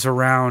it was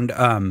around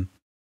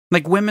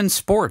like women's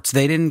sports.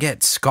 They didn't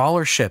get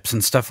scholarships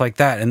and stuff like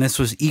that. And this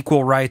was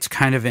equal rights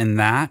kind of in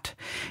that.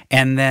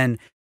 And then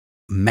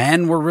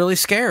men were really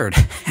scared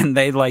and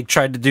they like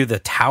tried to do the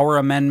Tower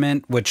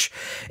Amendment, which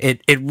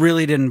it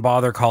really didn't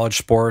bother college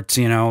sports,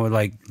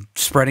 like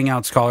spreading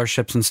out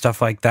scholarships and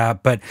stuff like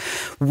that. But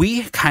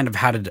we kind of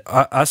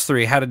us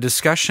three had a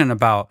discussion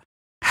about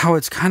how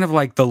it's kind of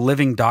like the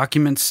living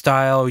document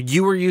style.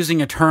 You were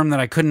using a term that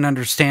I couldn't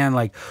understand.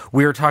 Like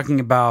we were talking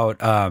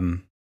about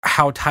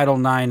how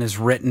Title IX is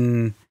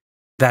written,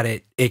 that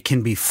it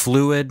can be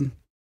fluid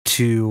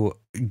to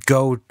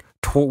go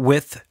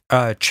with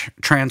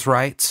trans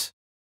rights.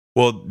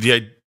 Well,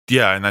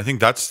 yeah, and I think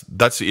that's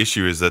the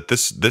issue, is that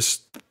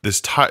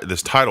this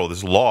title,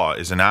 this law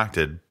is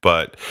enacted,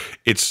 but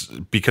it's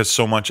because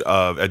so much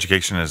of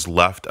education is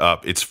left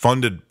up. It's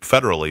funded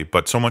federally,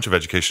 but so much of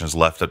education is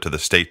left up to the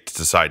state to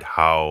decide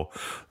how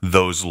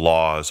those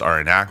laws are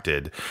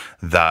enacted,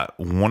 that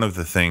one of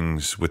the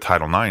things with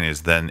Title IX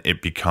is then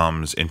it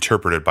becomes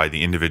interpreted by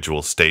the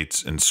individual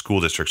states and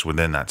school districts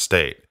within that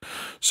state.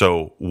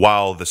 So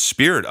while the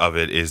spirit of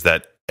it is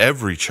that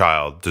every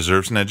child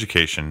deserves an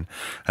education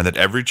and that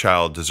every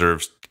child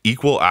deserves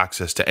equal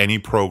access to any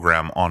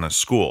program on a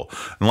school.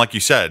 And like you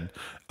said,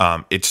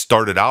 it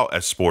started out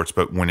as sports,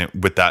 but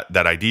with that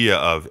idea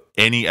of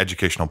any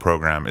educational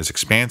program is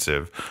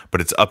expansive,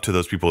 but it's up to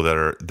those people that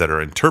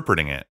are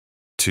interpreting it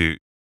to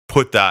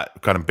put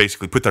that kind of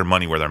basically put their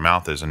money where their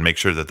mouth is and make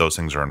sure that those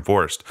things are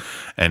enforced.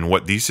 And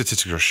what these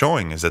statistics are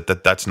showing is that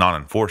that's not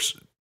enforced,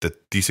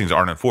 that these things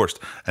aren't enforced.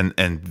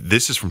 And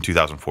this is from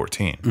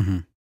 2014. Mm-hmm.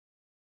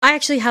 I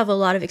actually have a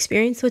lot of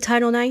experience with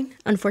Title IX,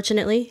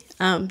 unfortunately,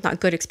 not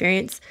good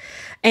experience.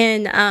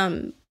 And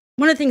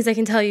one of the things I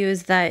can tell you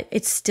is that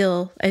it's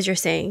still, as you're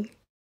saying,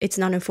 it's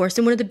not enforced.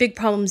 And one of the big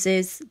problems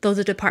is, though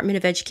the Department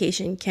of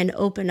Education can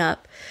open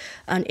up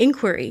an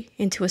inquiry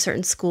into a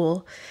certain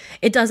school,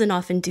 it doesn't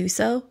often do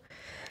so.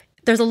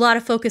 There's a lot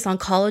of focus on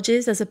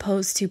colleges as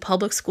opposed to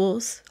public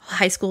schools,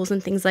 high schools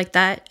and things like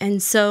that.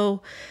 And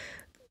so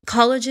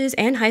colleges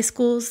and high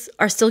schools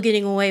are still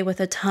getting away with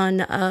a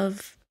ton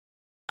of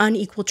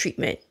unequal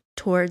treatment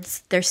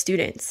towards their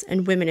students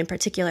and women in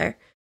particular.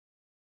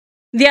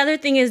 The other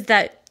thing is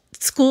that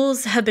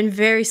schools have been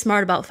very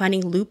smart about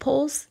finding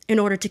loopholes in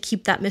order to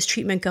keep that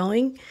mistreatment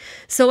going.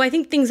 So I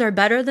think things are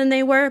better than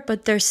they were,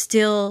 but they're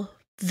still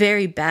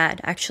very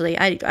bad, actually.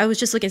 I was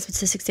just looking at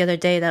statistics the other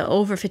day that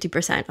over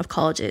 50% of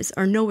colleges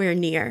are nowhere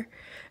near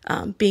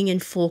being in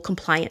full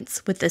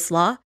compliance with this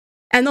law.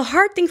 And the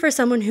hard thing for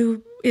someone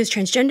who is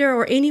transgender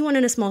or anyone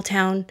in a small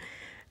town,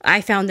 I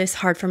found this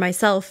hard for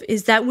myself,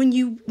 is that when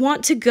you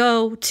want to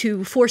go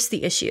to force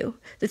the issue,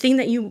 the thing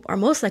that you are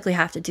most likely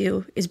have to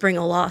do is bring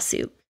a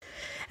lawsuit.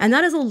 And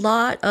that is a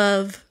lot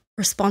of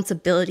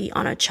responsibility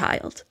on a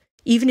child.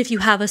 Even if you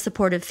have a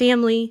supportive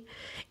family,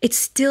 it's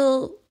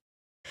still,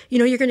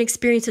 you're going to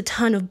experience a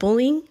ton of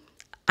bullying.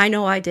 I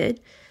know I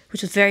did,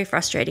 which was very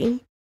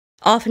frustrating,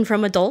 often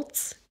from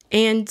adults.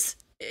 And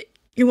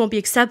you won't be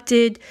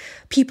accepted.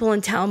 People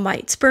in town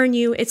might spurn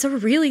you. It's a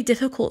really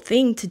difficult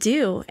thing to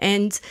do.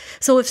 And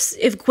so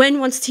if Gwen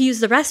wants to use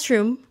the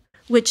restroom,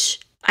 which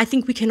I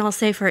think we can all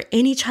say for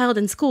any child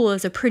in school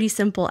is a pretty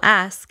simple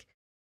ask,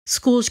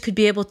 schools could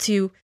be able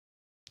to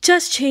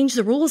just change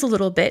the rules a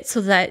little bit so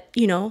that,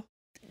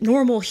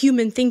 normal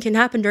human thing can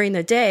happen during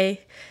the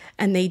day,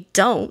 and they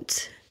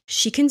don't.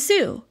 She can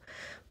sue.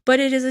 But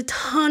it is a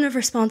ton of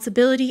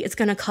responsibility. It's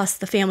going to cost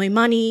the family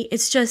money.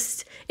 It's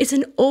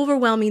an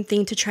overwhelming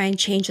thing to try and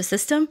change the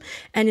system.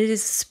 And it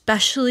is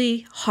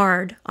especially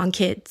hard on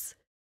kids.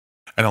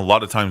 And a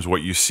lot of times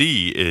what you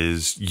see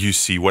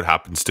what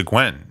happens to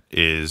Gwen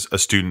is a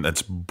student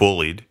that's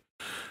bullied,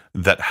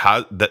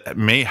 that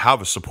may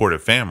have a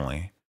supportive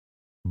family,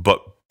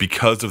 but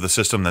because of the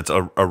system that's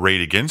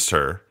arrayed against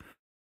her,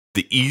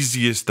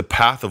 the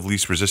path of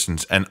least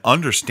resistance, and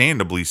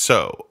understandably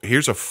so.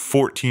 Here's a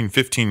 14,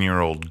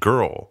 15-year-old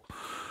girl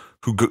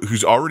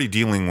who's already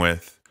dealing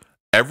with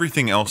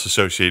everything else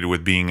associated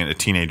with being a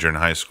teenager in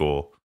high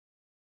school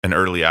and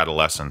early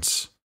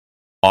adolescence,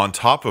 on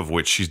top of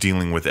which she's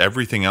dealing with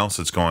everything else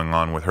that's going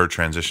on with her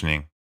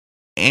transitioning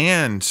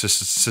and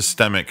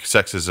systemic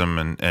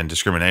sexism and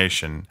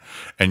discrimination,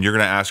 and you're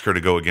going to ask her to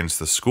go against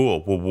the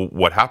school. Well,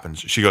 what happens?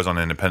 She goes on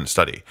an independent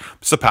study.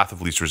 It's the path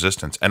of least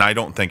resistance, and I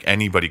don't think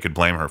anybody could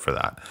blame her for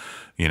that.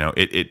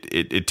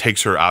 It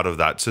takes her out of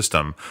that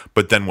system.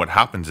 But then what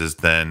happens is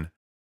then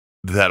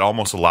that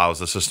almost allows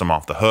the system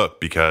off the hook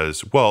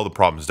because, well, the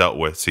problem's dealt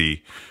with.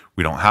 See,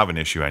 we don't have an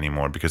issue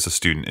anymore because the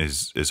student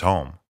is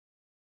home,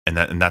 and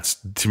that's,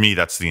 to me,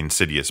 that's the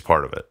insidious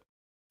part of it.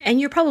 And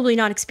you're probably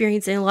not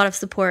experiencing a lot of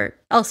support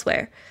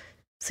elsewhere.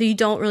 So you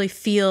don't really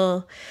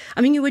feel,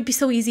 it would be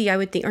so easy, I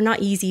would think, or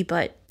not easy,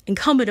 but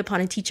incumbent upon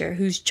a teacher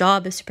whose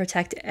job is to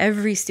protect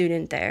every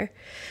student there,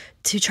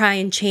 to try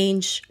and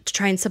change, to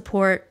try and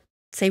support,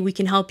 say, we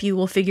can help you,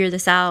 we'll figure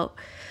this out.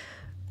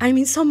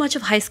 So much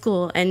of high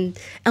school and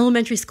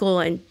elementary school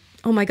and,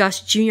 oh my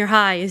gosh, junior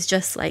high is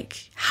just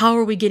like, how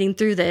are we getting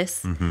through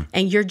this? Mm-hmm.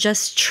 And you're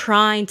just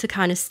trying to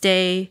kind of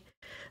stay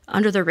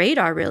under the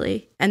radar,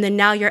 really. And then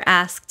now you're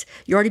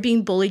already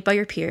being bullied by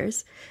your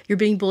peers, you're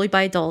being bullied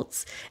by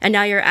adults, and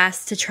now you're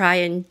asked to try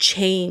and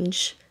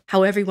change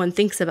how everyone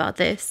thinks about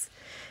this.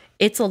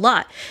 It's a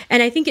lot.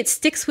 And I think it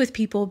sticks with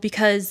people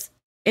because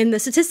in the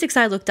statistics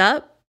I looked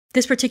up,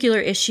 this particular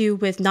issue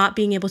with not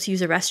being able to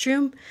use a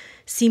restroom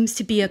seems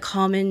to be a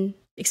common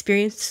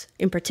experience,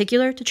 in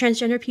particular to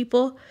transgender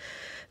people.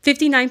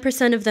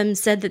 59% of them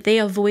said that they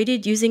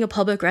avoided using a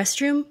public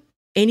restroom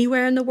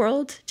anywhere in the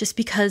world just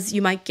because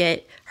you might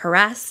get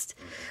harassed,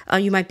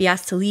 you might be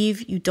asked to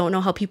leave, you don't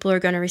know how people are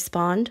going to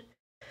respond.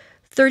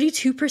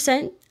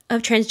 32%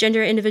 of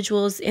transgender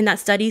individuals in that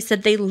study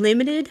said they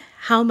limited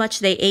how much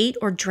they ate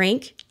or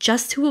drank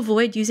just to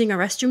avoid using a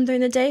restroom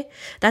during the day.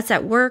 That's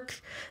at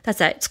work,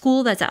 that's at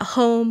school, that's at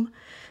home,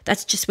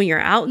 that's just when you're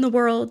out in the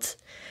world.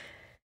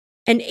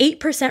 And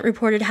 8%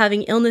 reported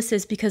having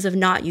illnesses because of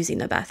not using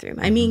the bathroom.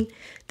 I mean,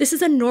 this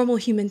is a normal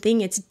human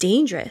thing. It's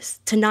dangerous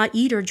to not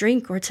eat or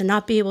drink or to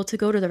not be able to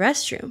go to the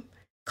restroom.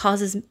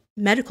 Causes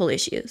medical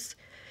issues.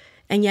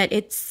 And yet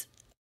it's,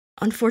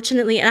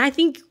 unfortunately, and I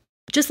think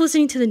just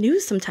listening to the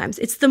news sometimes,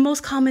 it's the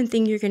most common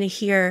thing you're going to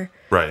hear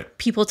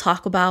people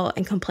talk about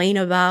and complain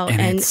about.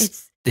 And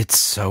it's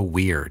so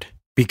weird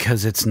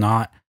because it's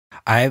not,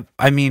 I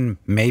mean,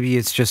 maybe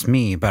it's just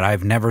me, but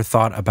I've never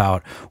thought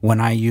about when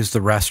I use the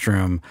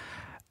restroom,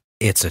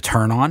 it's a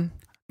turn on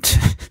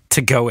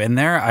to go in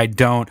there. I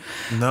don't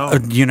know.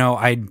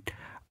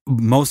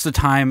 Most of the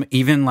time,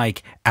 even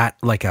like at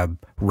like a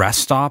rest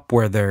stop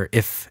where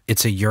if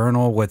it's a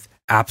urinal with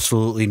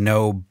absolutely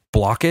no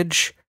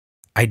blockage,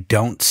 I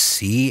don't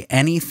see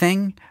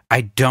anything.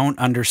 I don't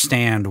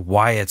understand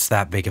why it's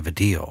that big of a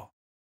deal.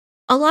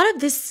 A lot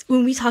of this,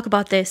 when we talk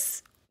about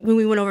this, when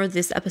we went over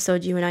this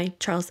episode, you and I,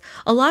 Charles,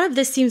 a lot of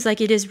this seems like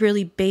it is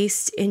really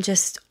based in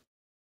just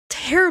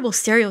terrible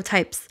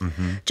stereotypes,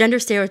 gender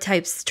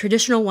stereotypes,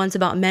 traditional ones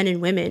about men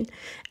and women.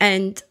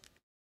 And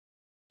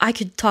I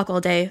could talk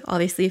all day,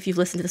 obviously, if you've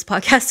listened to this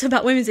podcast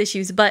about women's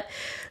issues, but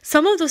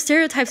some of those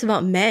stereotypes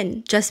about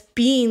men just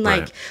being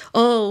like,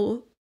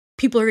 oh,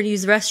 people are going to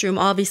use the restroom.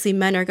 Obviously,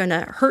 men are going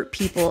to hurt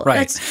people. Right.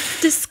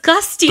 That's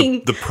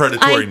disgusting. The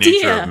predatory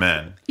nature of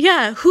men.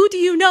 Yeah. Who do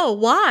you know?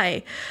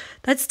 Why?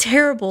 That's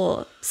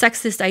terrible,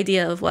 sexist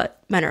idea of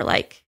what men are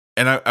like.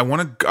 And I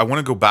want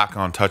to go back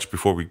on touch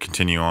before we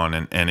continue on.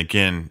 And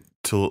again,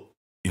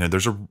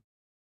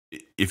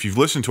 if you've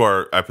listened to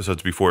our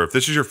episodes before, if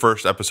this is your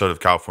first episode of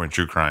California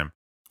True Crime,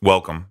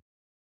 welcome.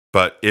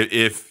 But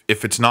if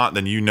it's not,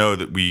 then you know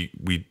that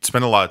we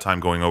spend a lot of time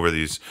going over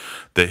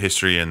the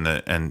history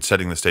and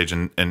setting the stage,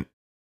 and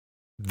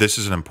this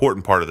is an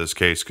important part of this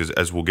case because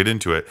as we'll get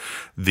into it,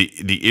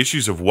 the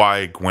issues of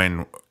why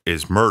Gwen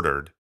is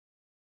murdered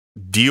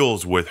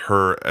deals with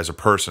her as a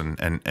person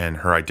and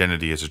her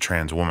identity as a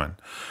trans woman.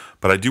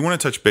 But I do want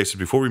to touch bases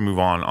before we move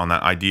on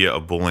that idea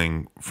of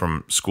bullying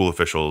from school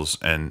officials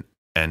and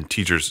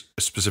teachers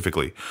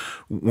specifically.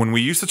 When we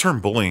use the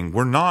term bullying,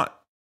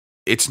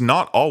 it's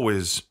not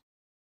always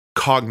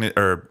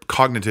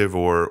cognitive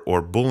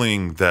or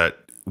bullying that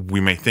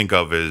we may think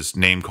of as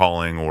name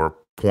calling or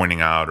pointing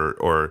out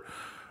or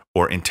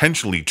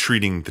intentionally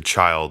treating the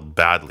child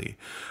badly.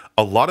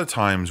 A lot of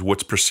times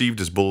what's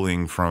perceived as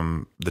bullying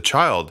from the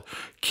child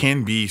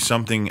can be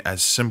something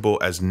as simple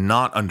as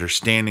not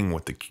understanding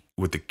what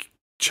the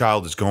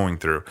child is going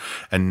through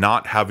and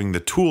not having the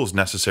tools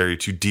necessary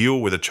to deal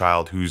with a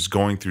child who's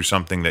going through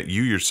something that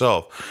you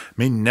yourself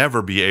may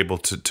never be able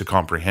to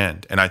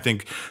comprehend. And I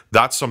think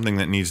that's something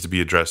that needs to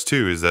be addressed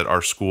too, is that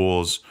our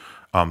schools,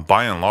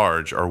 by and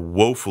large, are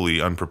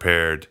woefully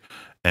unprepared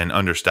and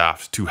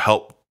understaffed to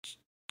help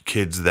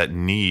kids that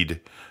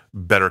need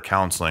better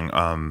counseling.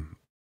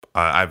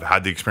 I've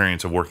had the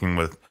experience of working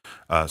with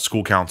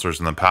school counselors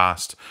in the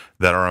past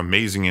that are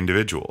amazing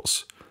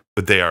individuals,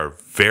 but they are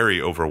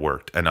very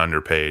overworked and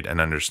underpaid and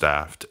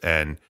understaffed.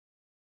 And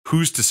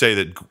who's to say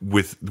that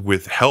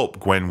with help,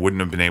 Gwen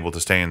wouldn't have been able to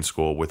stay in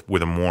school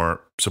with a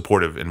more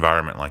supportive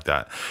environment like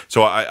that?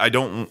 So I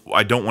don't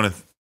want to.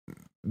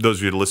 Those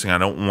of you listening, I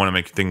don't want to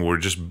make a thing where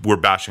we're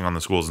bashing on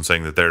the schools and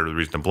saying that they're the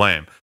reason to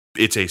blame.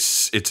 It's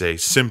a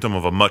symptom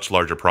of a much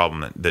larger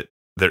problem that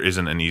there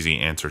isn't an easy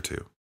answer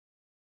to.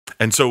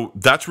 And so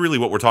that's really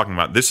what we're talking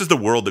about. This is the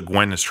world that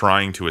Gwen is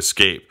trying to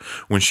escape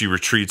when she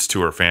retreats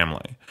to her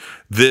family.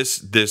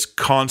 This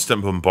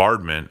constant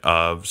bombardment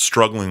of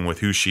struggling with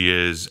who she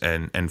is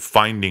and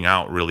finding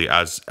out really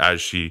as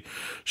she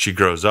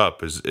grows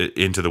up is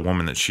into the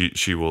woman that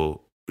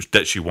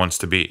she wants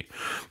to be.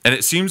 And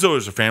it seems though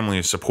as her family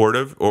is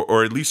supportive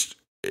or at least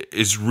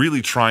is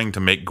really trying to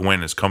make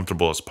Gwen as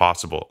comfortable as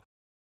possible.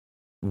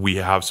 We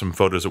have some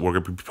photos that we're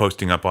going to be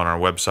posting up on our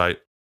website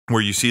where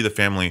you see the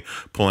family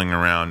pulling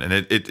around, and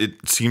it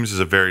seems as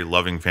a very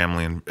loving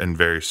family and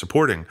very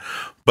supporting.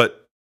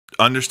 But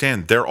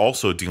understand, they're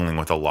also dealing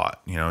with a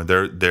lot. You know,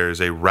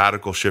 there's a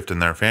radical shift in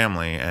their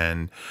family,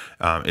 and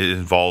it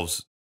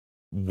involves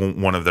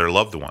one of their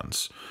loved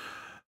ones.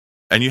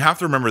 And you have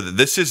to remember that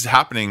this is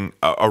happening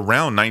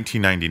around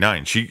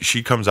 1999.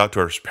 She comes out to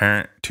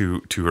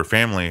her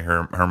family,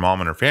 her mom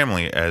and her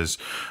family as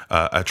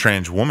a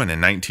trans woman in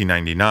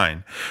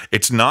 1999.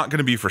 It's not going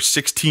to be for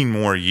 16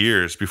 more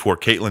years before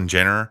Caitlyn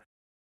Jenner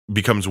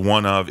becomes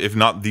one of, if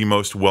not the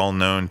most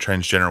well-known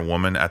transgender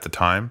woman at the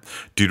time,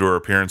 due to her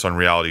appearance on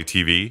reality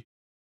TV.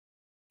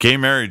 Gay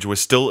marriage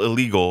was still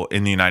illegal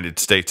in the United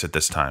States at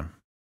this time.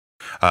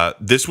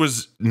 This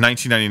was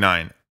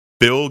 1999.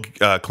 Bill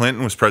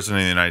Clinton was president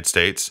of the United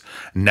States.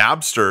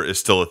 Napster is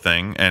still a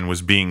thing and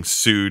was being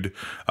sued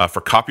for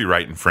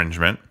copyright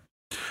infringement.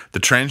 The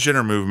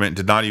transgender movement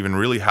did not even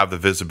really have the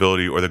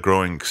visibility or the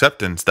growing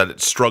acceptance that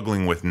it's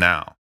struggling with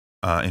now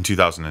in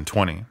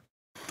 2020.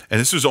 And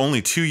this was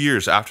only 2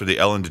 years after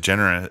Ellen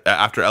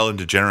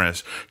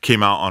DeGeneres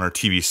came out on her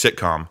TV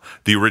sitcom,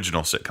 the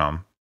original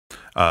sitcom,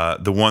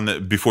 the one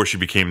that before she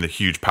became the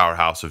huge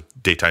powerhouse of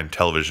daytime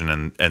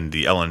television and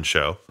the Ellen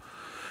Show.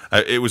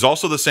 It was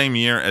also the same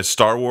year as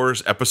Star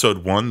Wars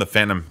Episode 1, The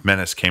Phantom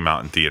Menace, came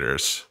out in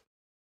theaters.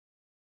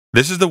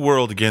 This is the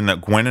world, again,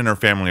 that Gwen and her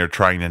family are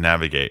trying to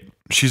navigate.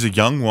 She's a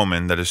young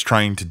woman that is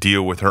trying to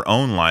deal with her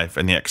own life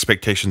and the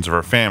expectations of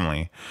her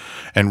family,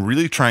 and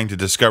really trying to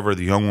discover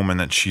the young woman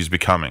that she's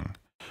becoming.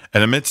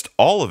 And amidst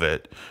all of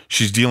it,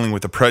 she's dealing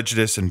with the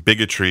prejudice and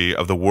bigotry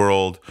of the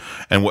world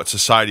and what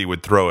society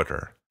would throw at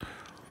her.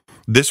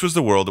 This was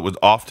the world that would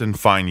often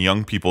find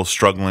young people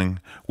struggling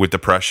with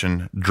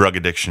depression, drug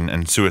addiction,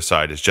 and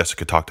suicide, as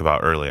Jessica talked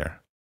about earlier.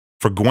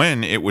 For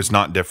Gwen, it was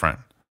not different.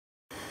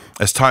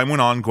 As time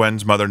went on,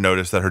 Gwen's mother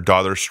noticed that her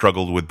daughter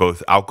struggled with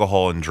both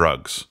alcohol and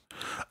drugs.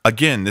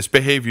 Again, this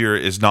behavior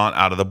is not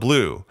out of the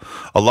blue.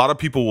 A lot of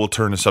people will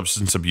turn to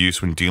substance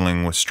abuse when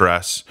dealing with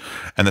stress,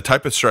 and the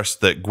type of stress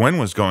that Gwen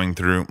was going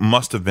through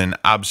must have been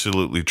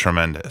absolutely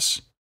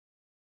tremendous.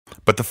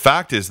 But the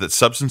fact is that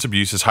substance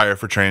abuse is higher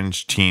for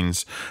trans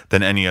teens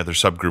than any other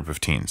subgroup of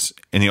teens.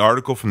 In the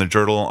article from the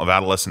Journal of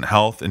Adolescent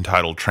Health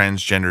entitled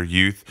Transgender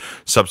Youth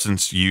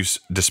Substance Use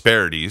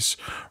Disparities,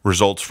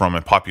 Results from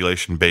a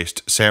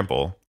Population-Based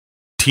Sample,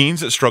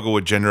 teens that struggle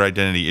with gender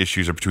identity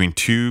issues are between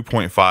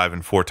 2.5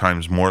 and 4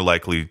 times more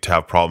likely to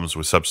have problems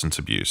with substance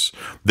abuse.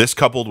 This,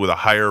 coupled with a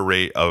higher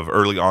rate of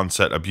early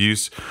onset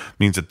abuse,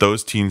 means that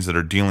those teens that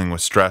are dealing with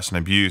stress and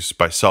abuse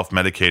by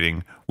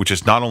self-medicating, which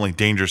is not only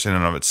dangerous in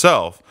and of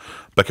itself,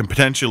 but can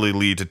potentially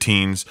lead to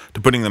teens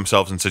to putting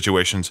themselves in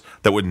situations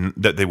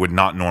that they would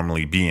not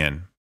normally be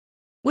in.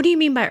 What do you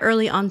mean by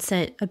early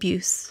onset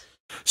abuse?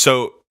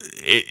 So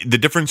the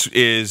difference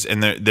is,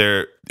 and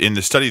they're in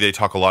the study, they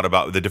talk a lot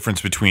about the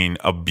difference between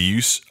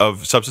abuse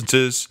of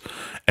substances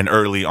and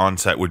early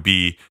onset would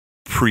be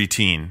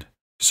preteen.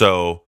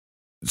 So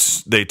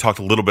they talked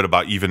a little bit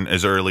about even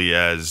as early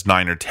as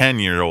 9 or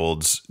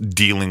 10-year-olds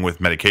dealing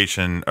with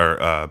medication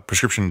or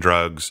prescription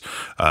drugs,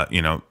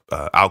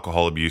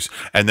 alcohol abuse,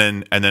 and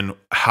then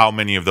how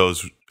many of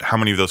those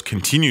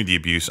continue the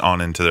abuse on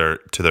into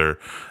their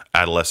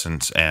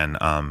adolescence and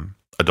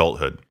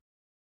adulthood.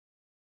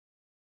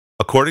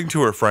 According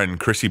to her friend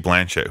Chrissy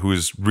Blanchett, who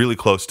was really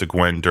close to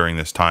Gwen during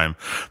this time,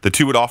 the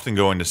two would often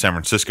go into San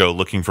Francisco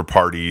looking for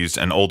parties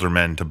and older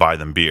men to buy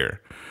them beer.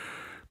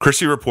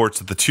 Chrissy reports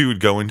that the two would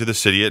go into the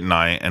city at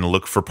night and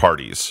look for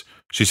parties.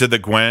 She said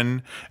that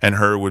Gwen and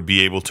her would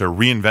be able to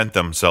reinvent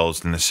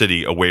themselves in the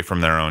city away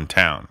from their own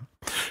town.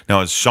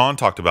 Now, as Sean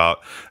talked about,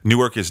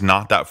 Newark is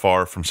not that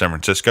far from San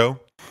Francisco,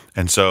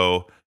 and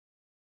so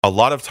a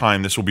lot of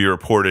time this will be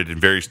reported in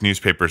various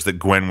newspapers that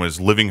Gwen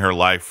was living her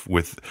life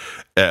with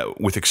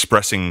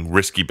expressing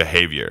risky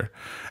behavior.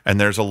 And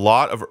there's a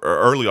lot of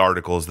early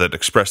articles that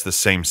express the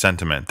same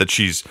sentiment, that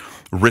she's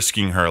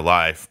risking her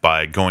life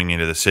by going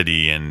into the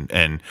city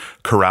and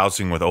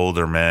carousing with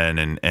older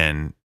men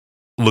and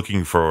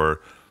looking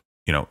for,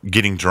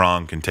 getting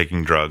drunk and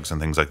taking drugs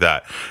and things like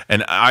that.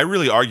 And I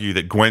really argue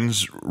that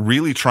Gwen's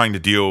really trying to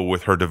deal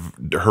with her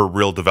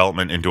real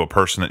development into a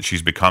person that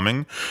she's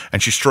becoming,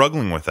 and she's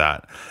struggling with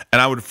that.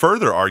 And I would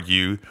further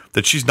argue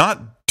that she's not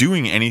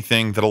doing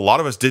anything that a lot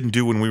of us didn't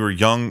do when we were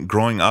young,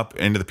 growing up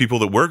into the people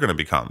that we're going to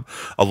become.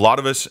 A lot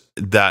of us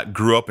that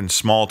grew up in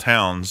small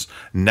towns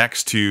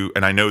next to,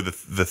 and I know the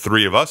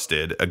three of us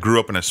did,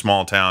 grew up in a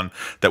small town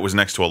that was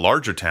next to a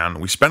larger town.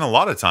 We spent a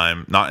lot of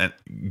time not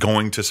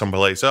going to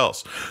someplace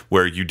else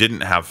where you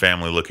didn't have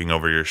family looking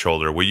over your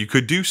shoulder, where you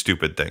could do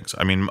stupid things.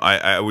 I mean,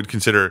 I would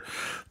consider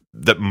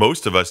that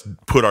most of us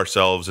put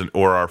ourselves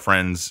or our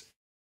friends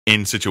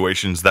in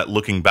situations that,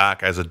 looking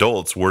back as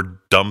adults,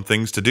 were dumb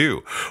things to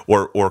do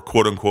or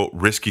quote unquote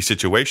risky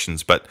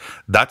situations. But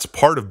that's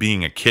part of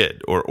being a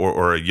kid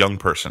or a young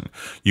person.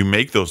 You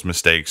make those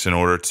mistakes in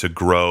order to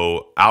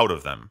grow out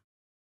of them.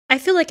 I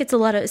feel like it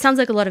sounds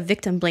like a lot of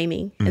victim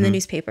blaming in the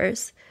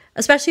newspapers,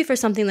 especially for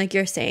something like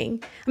you're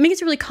saying. I mean,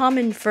 it's really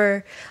common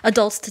for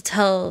adults to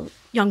tell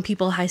young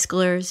people, high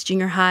schoolers,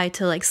 junior high,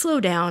 to slow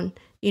down,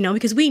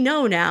 because we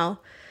know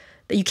now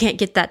that you can't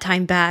get that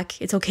time back.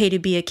 It's okay to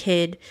be a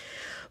kid.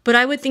 But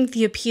I would think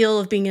the appeal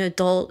of being an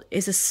adult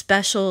is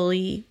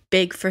especially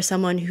big for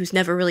someone who's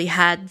never really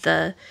had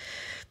the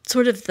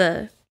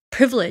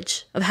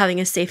privilege of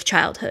having a safe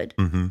childhood.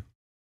 Mm-hmm.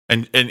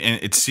 And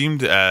it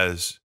seemed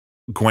as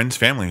Gwen's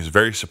family is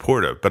very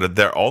supportive, but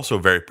they're also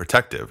very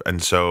protective.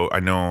 And so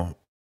I know,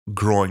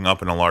 growing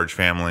up in a large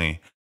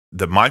family,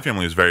 that my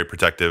family was very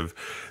protective.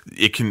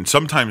 It can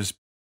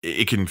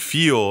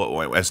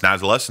feel, as an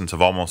adolescent,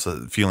 of almost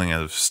a feeling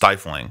of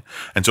stifling.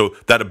 And so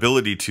that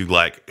ability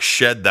to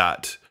shed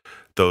that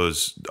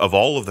those of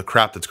all of the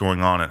crap that's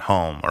going on at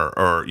home,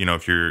 or you know,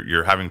 if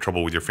you're having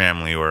trouble with your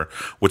family or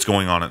what's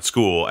going on at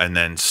school, and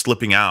then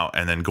slipping out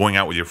and then going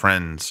out with your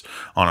friends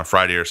on a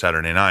Friday or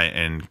Saturday night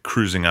and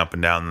cruising up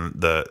and down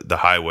the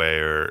highway,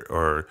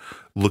 or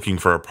looking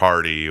for a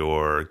party,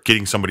 or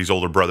getting somebody's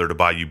older brother to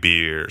buy you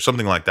beer,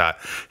 something like that,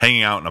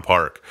 hanging out in a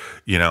park,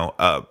 you know,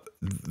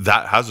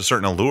 that has a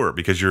certain allure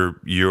because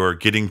you're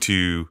getting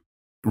to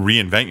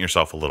reinvent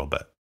yourself a little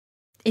bit.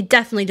 It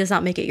definitely does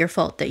not make it your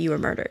fault that you were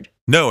murdered.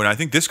 No, and I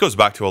think this goes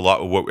back to a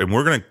lot of what, and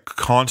we're going to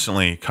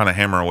constantly kind of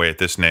hammer away at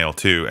this nail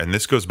too. And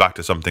this goes back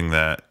to something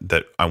that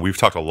we've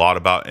talked a lot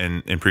about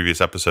in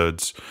previous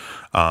episodes.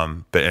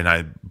 And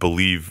I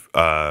believe,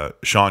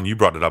 Sean, you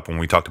brought it up when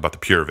we talked about the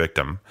pure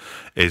victim,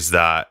 is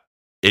that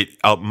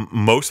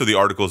most of the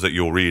articles that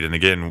you'll read, and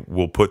again,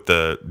 we'll put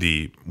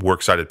the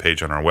works cited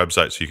page on our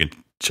website so you can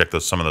check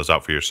some of those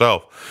out for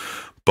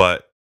yourself.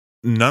 But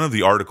none of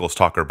the articles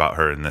talk about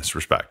her in this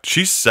respect.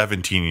 She's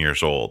 17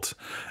 years old,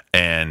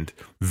 and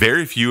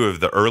very few of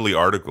the early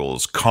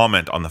articles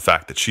comment on the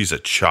fact that she's a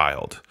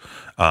child.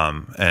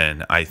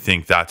 And I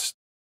think that's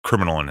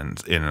criminal in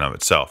and of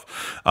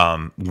itself.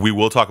 We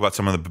will talk about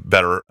some of the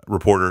better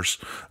reporters,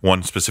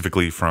 one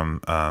specifically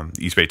from the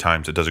East Bay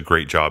Times that does a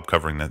great job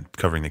covering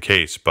the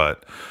case.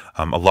 But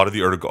a lot of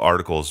the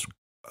articles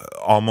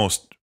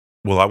almost,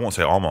 well, I won't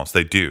say almost,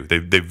 they do. They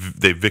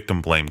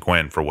victim blame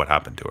Gwen for what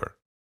happened to her.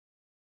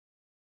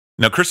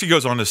 Now, Chrissy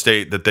goes on to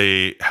state that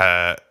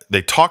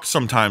they talked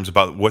sometimes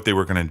about what they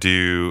were going to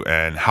do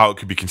and how it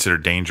could be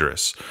considered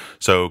dangerous.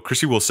 So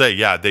Chrissy will say,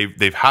 yeah,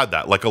 they've had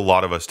that, like a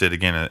lot of us did.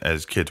 Again,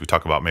 as kids, we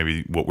talk about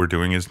maybe what we're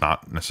doing is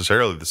not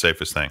necessarily the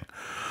safest thing.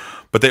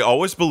 But they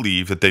always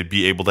believe that they'd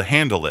be able to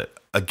handle it.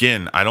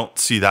 Again, I don't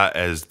see that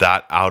as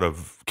that out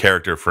of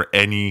character for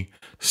any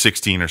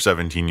 16 or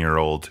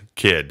 17-year-old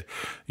kid.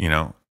 You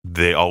know,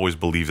 they always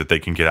believe that they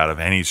can get out of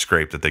any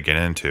scrape that they get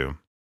into.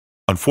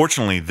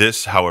 Unfortunately,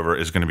 this, however,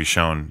 is going to be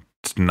shown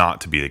not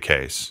to be the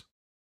case.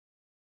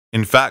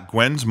 In fact,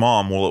 Gwen's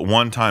mom will at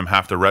one time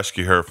have to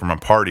rescue her from a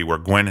party where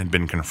Gwen had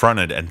been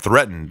confronted and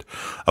threatened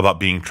about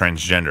being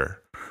transgender.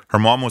 Her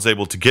mom was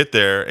able to get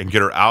there and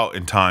get her out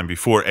in time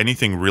before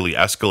anything really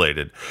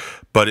escalated,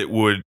 but it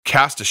would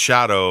cast a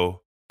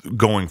shadow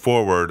going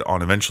forward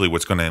on eventually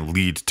what's going to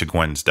lead to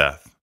Gwen's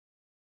death.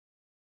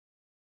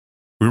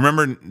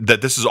 Remember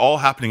that this is all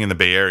happening in the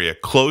Bay Area,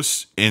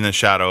 close in the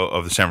shadow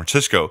of the San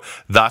Francisco.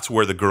 That's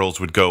where the girls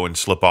would go and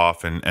slip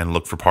off and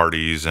look for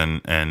parties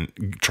and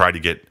try to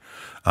get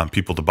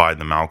people to buy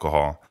them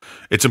alcohol.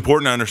 It's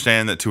important to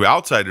understand that to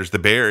outsiders, the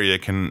Bay Area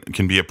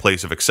can be a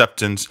place of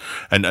acceptance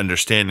and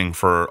understanding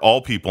for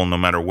all people, no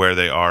matter where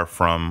they are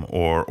from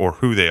or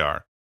who they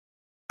are.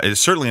 It has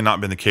certainly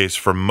not been the case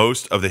for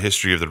most of the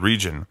history of the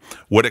region.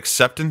 What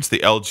acceptance the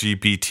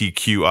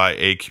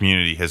LGBTQIA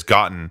community has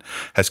gotten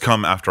has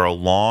come after a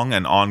long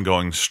and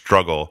ongoing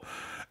struggle,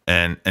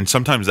 and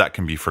sometimes that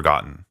can be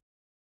forgotten.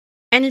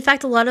 And in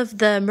fact, a lot of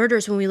the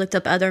murders, when we looked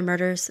up other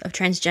murders of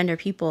transgender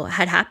people,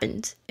 had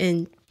happened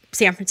in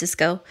San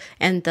Francisco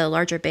and the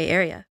larger Bay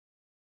Area.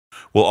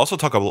 We'll also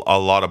talk a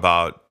lot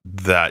about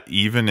that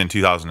even in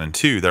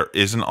 2002, there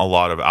isn't a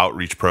lot of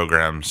outreach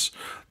programs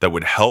that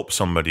would help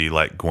somebody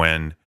like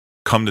Gwen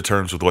come to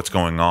terms with what's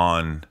going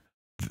on.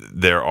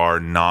 There are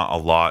not a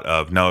lot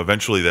of, now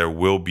eventually there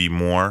will be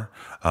more,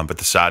 but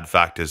the sad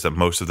fact is that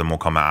most of them will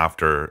come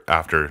after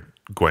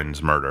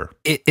Gwen's murder.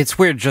 It's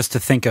weird just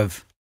to think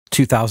of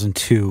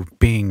 2002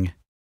 being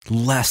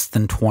less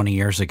than 20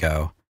 years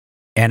ago,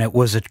 and it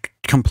was a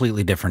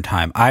completely different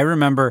time. I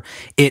remember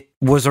it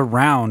was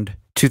around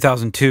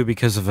 2002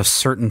 because of a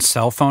certain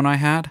cell phone I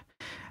had.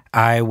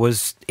 I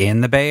was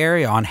in the Bay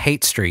Area on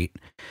Haight Street,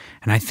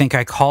 and I think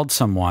I called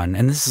someone,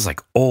 and this is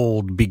like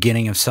old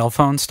beginning of cell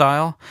phone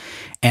style,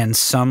 and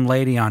some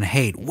lady on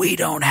Haight, we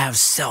don't have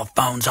cell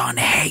phones on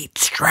Haight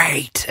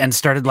Street, and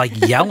started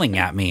like yelling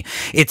at me.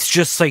 It's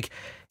just like,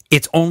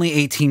 it's only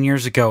 18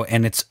 years ago,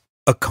 and it's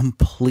a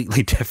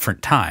completely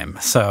different time.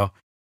 So,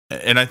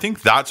 and I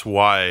think that's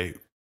why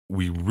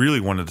we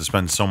really wanted to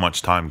spend so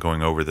much time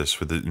going over this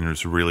for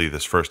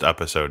this first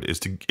episode is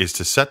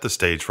to set the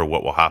stage for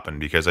what will happen,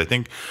 because I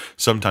think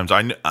sometimes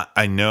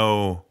I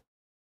know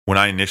when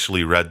I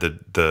initially read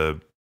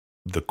the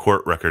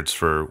court records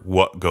for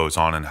what goes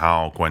on and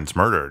how Gwen's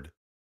murdered,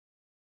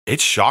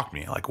 it shocked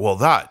me. Like, well,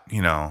 that,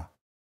 you know,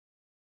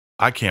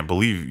 I can't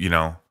believe, you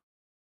know,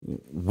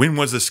 when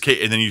was this case?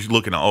 And then you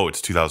look and, oh,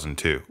 it's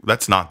 2002.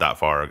 That's not that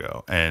far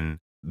ago. And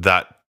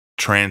that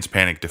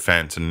trans-panic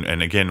defense, and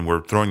again,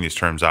 we're throwing these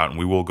terms out and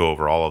we will go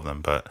over all of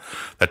them, but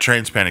that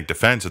trans-panic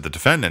defense of the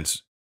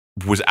defendants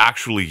was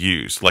actually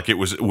used. Like, it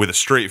was with a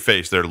straight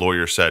face, their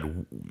lawyer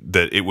said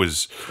that it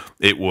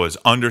was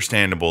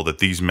understandable that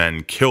these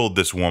men killed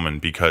this woman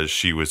because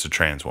she was a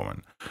trans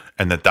woman,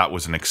 and that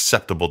was an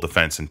acceptable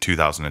defense in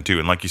 2002.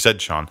 And like you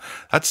said, Sean,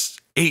 that's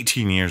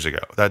 18 years ago.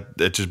 That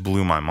just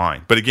blew my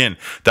mind. But again,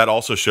 that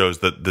also shows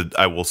that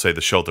I will say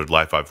the sheltered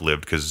life I've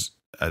lived, because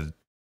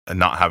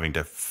not having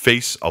to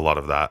face a lot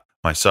of that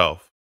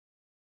myself.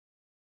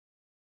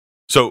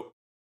 So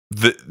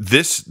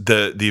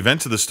the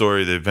events of the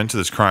story, the events of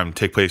this crime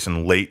take place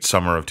in late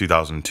summer of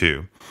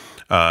 2002.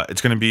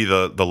 It's going to be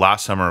the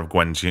last summer of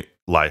Gwen's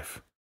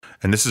life.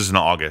 And this is in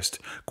August.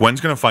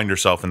 Gwen's going to find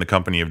herself in the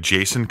company of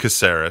Jason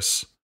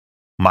Caceres,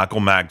 Michael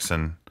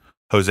Magson,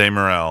 Jose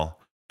Morel,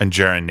 and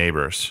Jaron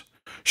Neighbors.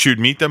 She would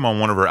meet them on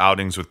one of her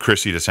outings with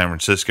Chrissy to San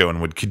Francisco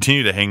and would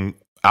continue to hang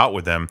out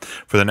with them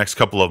for the next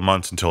couple of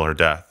months until her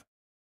death.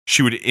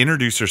 She would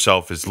introduce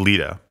herself as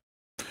Lita.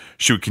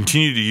 She would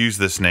continue to use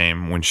this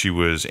name when she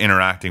was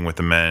interacting with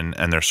the men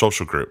and their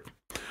social group.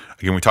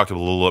 Again, we talked a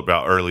little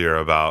about earlier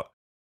about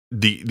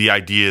the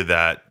idea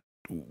that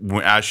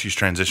as she's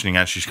transitioning,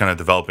 as she's kind of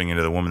developing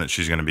into the woman that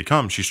she's going to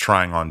become, she's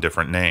trying on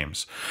different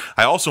names.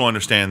 I also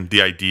understand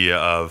the idea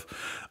of,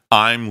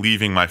 I'm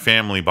leaving my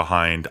family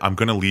behind. I'm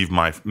going to leave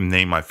my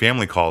name my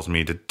family calls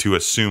me to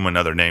assume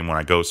another name when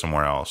I go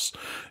somewhere else.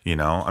 You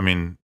know, I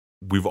mean,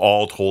 we've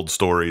all told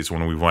stories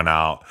when we went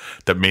out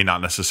that may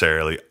not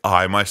necessarily.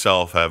 I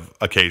myself have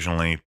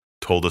occasionally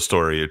told a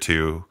story or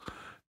two,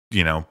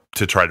 you know,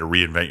 to try to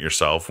reinvent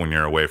yourself when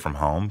you're away from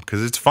home,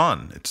 because it's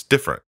fun. It's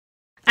different.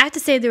 I have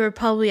to say there were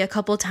probably a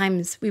couple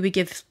times we would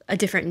give a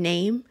different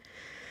name.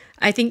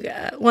 I think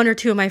one or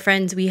two of my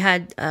friends, we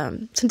had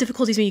some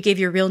difficulties when you gave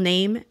your real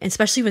name, and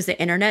especially as the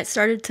internet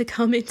started to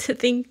come into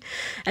thing,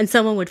 and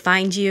someone would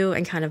find you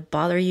and kind of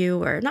bother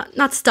you, or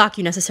not stalk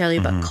you necessarily,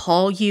 but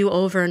call you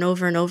over and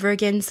over and over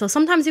again. So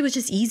sometimes it was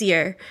just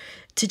easier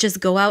to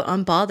just go out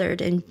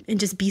unbothered and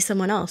just be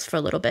someone else for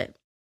a little bit.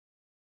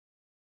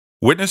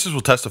 Witnesses will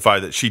testify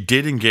that she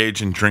did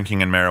engage in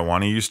drinking and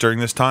marijuana use during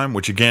this time,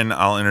 which, again,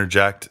 I'll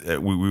interject.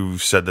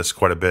 We've said this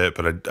quite a bit,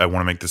 but I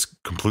want to make this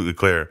completely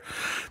clear.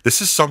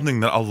 This is something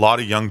that a lot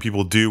of young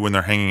people do when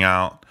they're hanging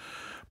out,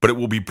 but it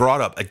will be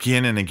brought up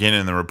again and again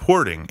in the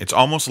reporting. It's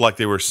almost like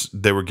they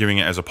were giving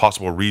it as a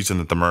possible reason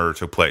that the murder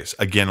took place.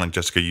 Again, like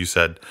Jessica, you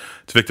said,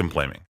 it's victim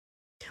blaming.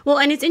 Well,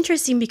 and it's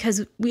interesting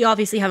because we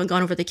obviously haven't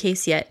gone over the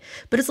case yet,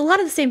 but it's a lot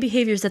of the same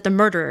behaviors that the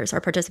murderers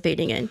are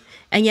participating in,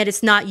 and yet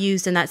it's not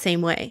used in that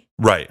same way.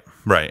 Right.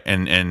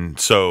 And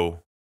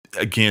so,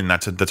 again,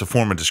 that's a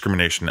form of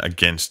discrimination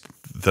against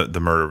the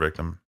murder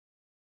victim.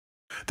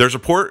 There's a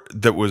report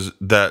that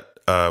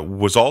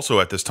was also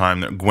at this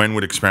time that Gwen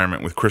would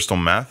experiment with crystal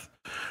meth.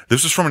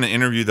 This was from an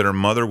interview that her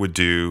mother would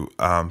do,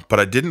 but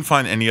I didn't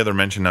find any other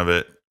mention of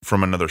it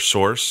from another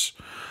source.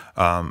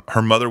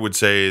 Her mother would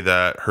say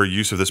that her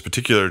use of this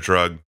particular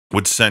drug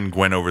would send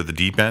Gwen over the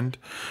deep end,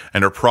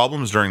 and her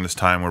problems during this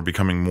time were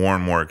becoming more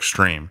and more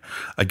extreme.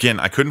 Again,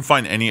 I couldn't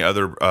find any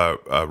other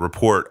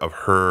report of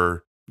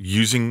her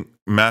using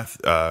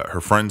meth.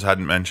 Her friends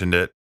hadn't mentioned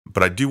it,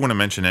 but I do want to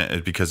mention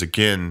it because,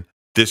 again,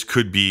 this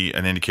could be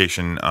an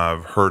indication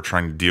of her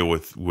trying to deal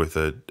with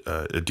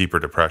a deeper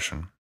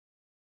depression.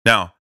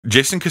 Now,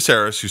 Jason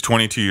Caceres, who's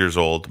 22 years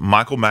old,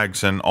 Michael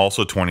Magson,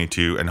 also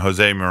 22, and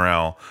Jose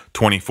Morel,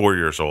 24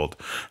 years old,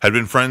 had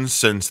been friends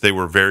since they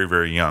were very,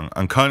 very young.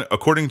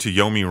 According to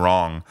Yomi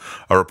Rong,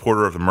 a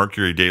reporter of the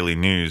Mercury Daily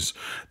News,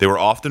 they were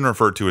often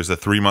referred to as the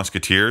Three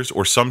Musketeers,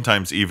 or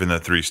sometimes even the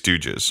Three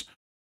Stooges,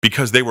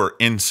 because they were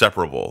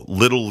inseparable.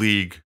 Little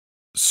League,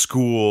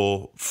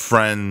 school,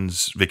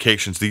 friends,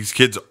 vacations, these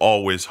kids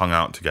always hung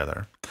out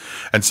together.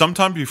 And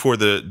sometime before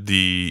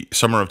the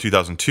summer of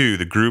 2002,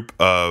 the group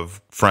of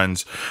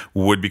friends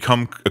would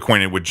become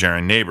acquainted with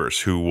Jaron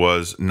Neighbors, who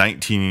was a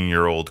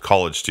 19-year-old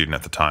college student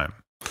at the time.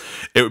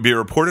 It would be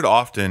reported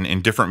often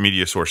in different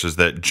media sources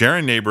that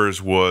Jaron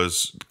Neighbors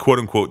was,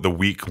 quote-unquote, the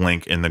weak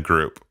link in the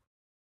group.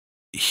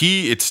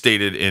 He, it's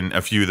stated in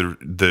a few of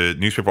the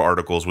newspaper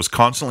articles, was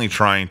constantly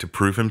trying to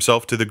prove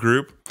himself to the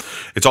group.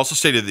 It's also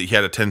stated that he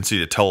had a tendency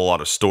to tell a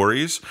lot of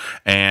stories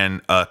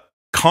and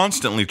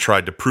constantly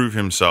tried to prove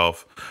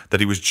himself that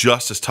he was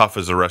just as tough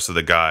as the rest of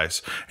the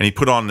guys. And he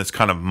put on this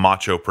kind of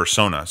macho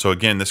persona. So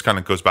again, this kind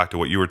of goes back to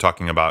what you were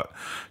talking about,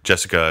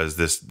 Jessica, is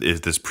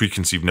this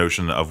preconceived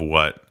notion of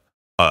what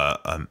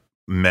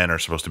men are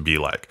supposed to be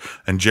like.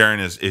 And Jaron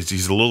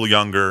he's a little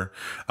younger.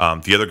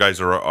 The other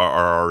guys are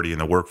already in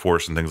the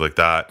workforce and things like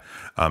that.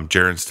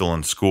 Jaron's still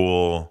in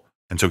school,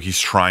 and so he's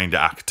trying to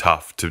act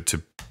tough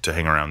to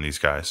hang around these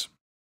guys.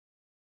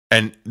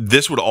 And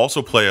this would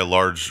also play a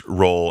large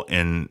role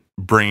in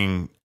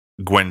bringing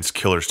Gwen's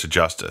killers to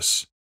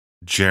justice.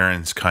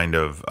 Jaron's kind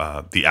of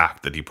the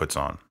act that he puts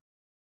on.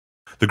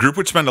 The group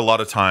would spend a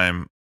lot of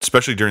time,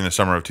 especially during the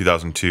summer of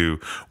 2002,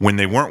 when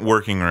they weren't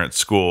working or at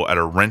school, at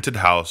a rented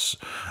house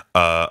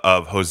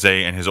of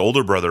Jose and his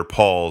older brother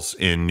Paul's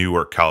in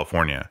Newark,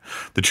 California.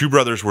 The two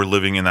brothers were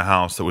living in the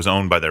house that was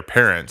owned by their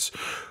parents,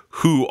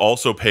 who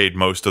also paid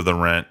most of the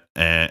rent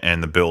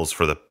and the bills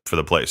for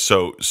the place.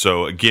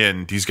 So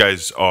again, these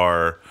guys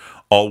are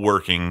all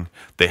working.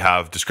 They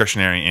have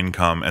discretionary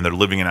income, and they're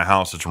living in a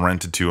house that's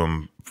rented to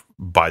them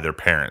by their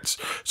parents.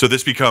 So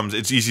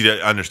it's easy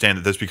to understand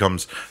that this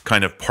becomes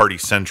kind of party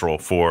central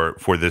for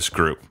this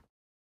group.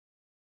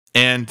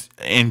 And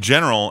in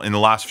general, in the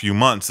last few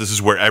months, this is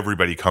where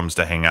everybody comes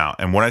to hang out.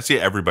 And when I say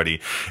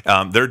everybody,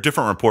 there are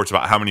different reports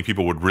about how many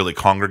people would really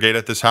congregate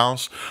at this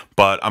house.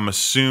 But I'm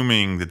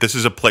assuming that this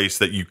is a place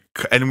that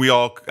and we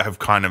all have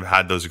kind of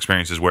had those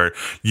experiences where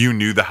you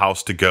knew the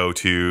house to go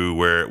to,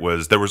 where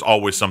there was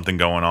always something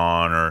going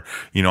on, or,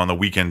 on the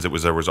weekends,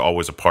 there was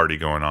always a party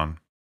going on.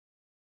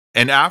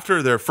 And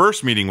after their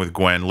first meeting with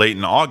Gwen late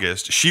in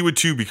August, she would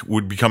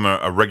would become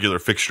a regular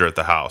fixture at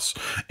the house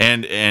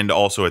and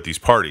also at these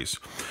parties.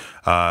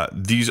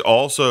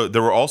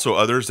 There were also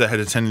others that had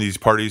attended these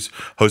parties.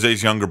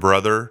 Jose's younger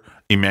brother,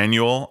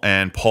 Emmanuel,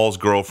 and Paul's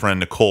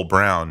girlfriend, Nicole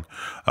Brown,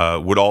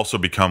 would also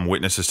become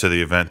witnesses to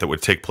the event that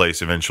would take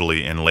place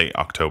eventually in late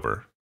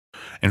October.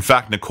 In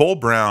fact, Nicole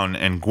Brown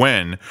and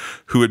Gwen,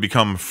 who had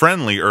become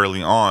friendly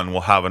early on,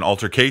 will have an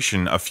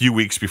altercation a few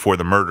weeks before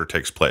the murder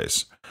takes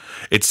place.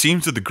 It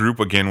seems that the group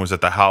again was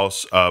at the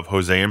house of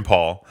Jose and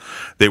Paul.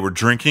 They were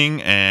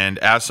drinking and,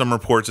 as some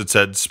reports had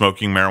said,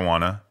 smoking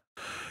marijuana.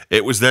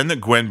 It was then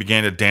that Gwen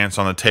began to dance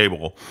on the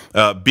table,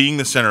 being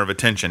the center of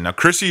attention. Now,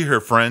 Chrissy, her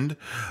friend,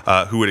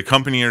 who would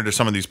accompany her to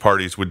some of these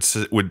parties, who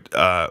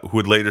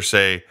would later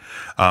say,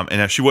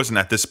 and she wasn't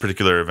at this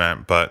particular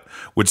event, but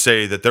would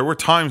say that there were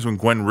times when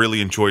Gwen really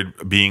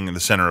enjoyed being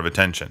the center of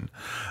attention.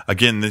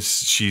 Again,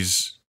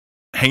 she's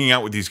hanging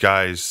out with these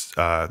guys.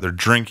 They're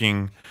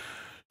drinking.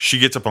 She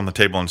gets up on the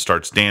table and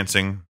starts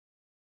dancing.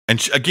 And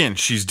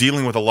she's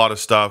dealing with a lot of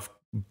stuff.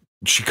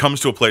 She comes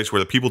to a place where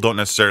the people don't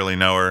necessarily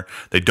know her.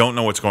 They don't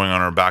know what's going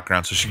on in her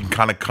background, so she can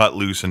kind of cut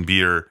loose and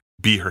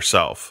be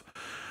herself.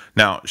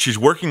 Now, she's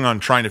working on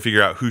trying to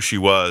figure out who she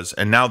was,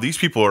 and now these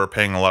people are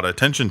paying a lot of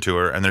attention to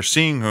her, and they're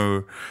seeing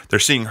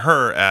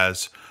her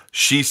as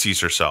she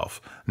sees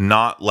herself,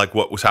 not like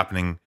what was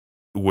happening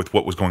with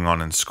what was going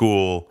on in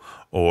school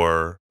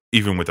or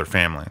even with her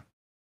family.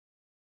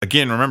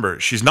 Again,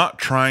 remember, she's not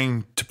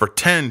trying to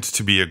pretend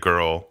to be a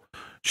girl.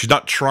 She's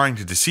not trying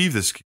to deceive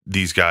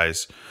these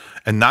guys.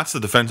 And that's the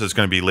defense that's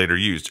going to be later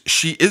used.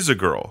 She is a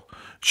girl.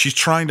 She's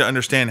trying to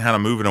understand how to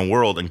move in a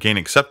world and gain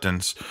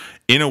acceptance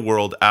in a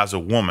world as a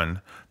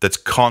woman that's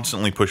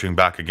constantly pushing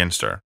back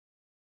against her.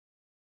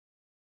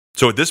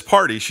 So at this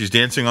party, she's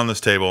dancing on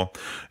this table.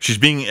 She's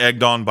being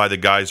egged on by the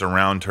guys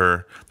around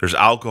her. There's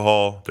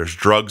alcohol, there's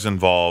drugs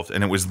involved.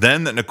 And it was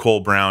then that Nicole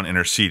Brown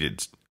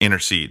intercedes.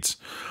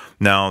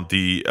 Now,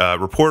 the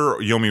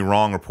reporter Yomi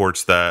Wrong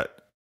reports that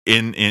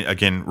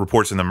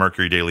reports in the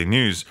Mercury Daily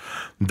News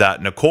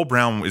that Nicole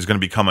Brown is going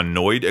to become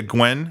annoyed at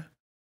Gwen,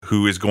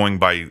 who is going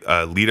by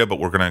Lita, but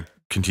we're going to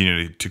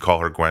continue to call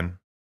her Gwen.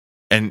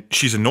 And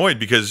she's annoyed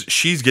because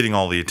she's getting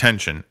all the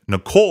attention.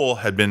 Nicole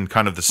had been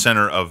kind of the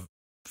center of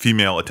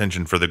female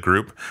attention for the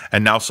group,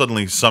 and now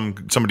suddenly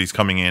somebody's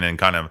coming in and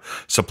kind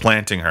of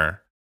supplanting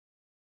her.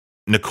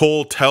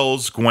 Nicole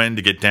tells Gwen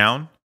to get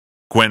down.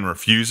 Gwen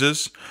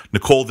refuses.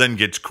 Nicole then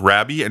gets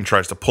grabby and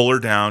tries to pull her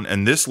down,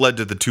 and this led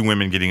to the two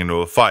women getting into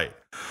a fight.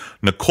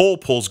 Nicole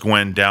pulls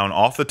Gwen down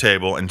off the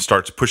table and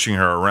starts pushing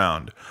her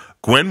around.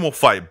 Gwen will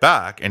fight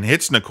back and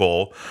hits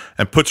Nicole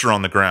and puts her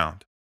on the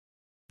ground.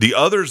 The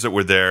others that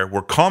were there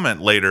will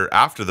comment later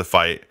after the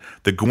fight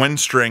that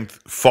Gwen's strength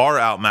far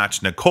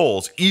outmatched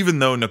Nicole's, even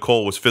though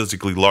Nicole was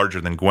physically larger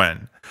than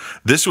Gwen.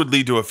 This would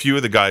lead to a few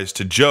of the guys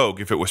to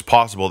joke if it was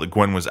possible that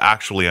Gwen was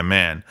actually a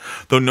man.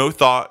 Though no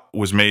thought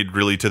was made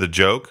really to the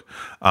joke,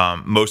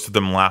 most of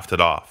them laughed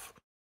it off.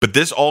 But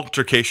this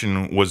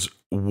altercation was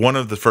one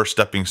of the first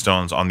stepping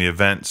stones on the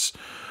events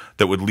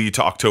that would lead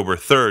to October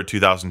 3rd,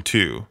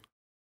 2002,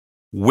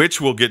 which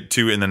we'll get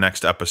to in the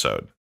next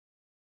episode.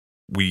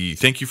 We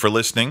thank you for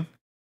listening.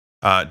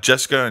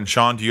 Jessica and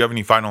Sean, do you have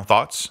any final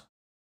thoughts?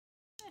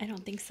 I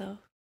don't think so.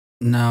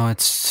 No,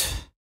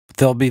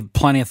 there'll be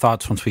plenty of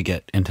thoughts once we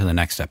get into the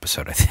next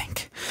episode, I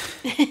think.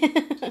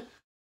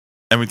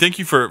 And we thank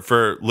you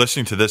for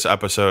listening to this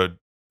episode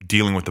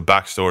dealing with the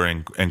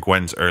backstory and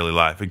Gwen's early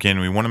life. Again,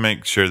 we want to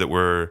make sure that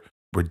we're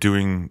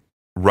doing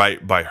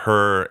right by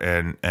her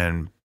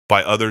and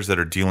by others that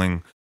are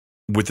dealing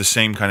with the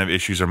same kind of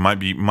issues or might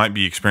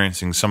be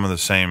experiencing some of the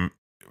same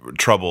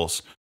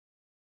troubles.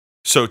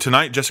 So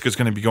tonight, Jessica's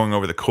going to be going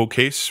over the cold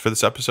case for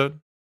this episode.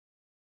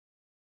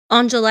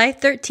 On July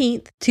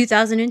 13th,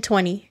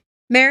 2020,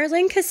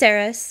 Marilyn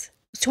Caceres,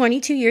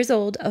 22 years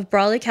old, of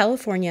Brawley,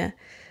 California,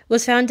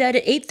 was found dead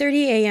at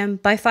 8:30 a.m.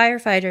 by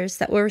firefighters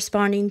that were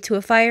responding to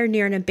a fire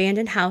near an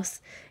abandoned house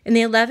in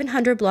the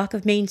 1100 block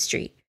of Main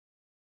Street.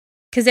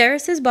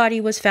 Caceres' body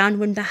was found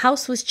when the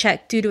house was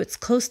checked due to its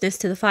closeness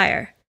to the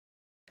fire.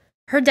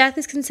 Her death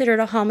is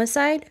considered a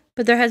homicide,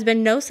 but there has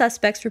been no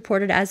suspects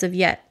reported as of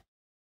yet,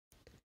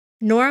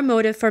 nor a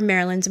motive for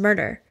Marilyn's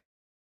murder.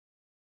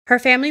 Her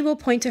family will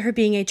point to her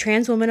being a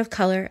trans woman of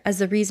color as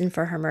the reason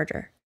for her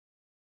murder.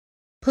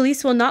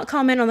 Police will not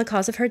comment on the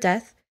cause of her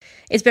death.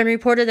 It's been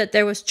reported that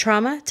there was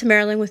trauma to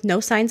Marilyn with no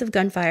signs of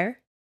gunfire.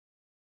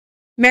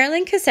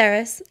 Marilyn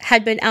Caceres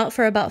had been out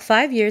for about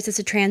 5 years as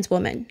a trans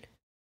woman.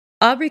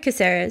 Aubrey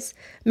Caceres,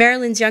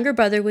 Marilyn's younger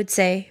brother, would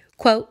say,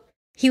 quote,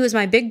 "He was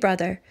my big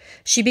brother.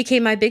 She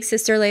became my big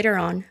sister later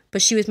on,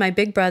 but she was my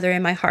big brother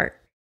in my heart."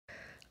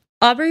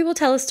 Aubrey will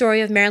tell a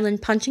story of Marilyn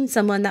punching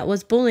someone that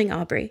was bullying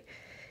Aubrey.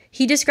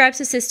 He describes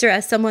his sister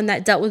as someone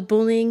that dealt with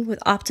bullying with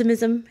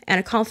optimism and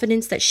a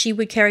confidence that she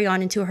would carry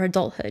on into her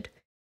adulthood.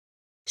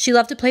 She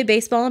loved to play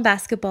baseball and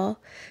basketball,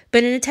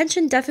 but an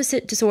attention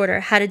deficit disorder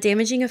had a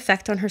damaging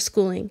effect on her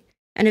schooling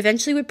and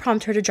eventually would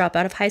prompt her to drop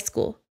out of high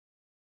school.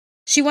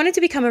 She wanted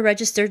to become a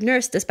registered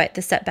nurse despite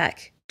the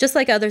setback, just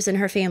like others in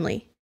her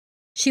family.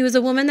 She was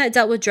a woman that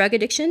dealt with drug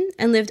addiction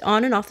and lived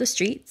on and off the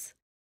streets.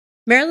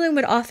 Marilyn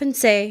would often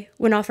say,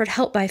 when offered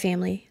help by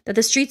family, that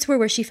the streets were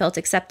where she felt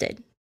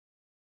accepted.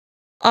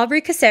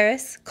 Aubrey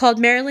Caceres called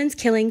Marilyn's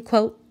killing,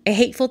 quote, a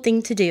hateful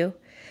thing to do,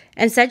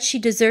 and said she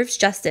deserves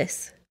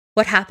justice.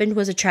 What happened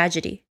was a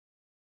tragedy.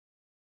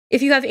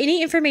 If you have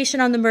any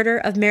information on the murder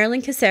of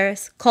Marilyn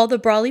Caceres, call the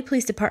Brawley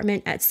Police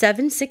Department at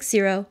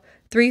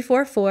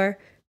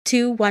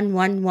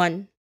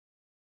 760-344-2111.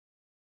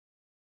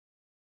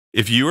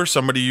 If you or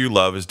somebody you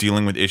love is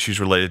dealing with issues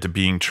related to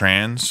being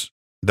trans,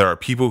 there are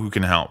people who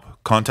can help.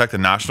 Contact the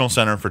National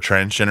Center for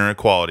Transgender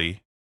Equality.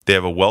 They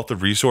have a wealth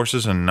of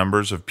resources and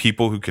numbers of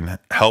people who can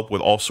help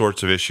with all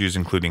sorts of issues,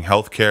 including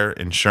healthcare,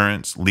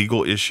 insurance,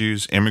 legal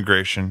issues,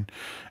 immigration,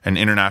 and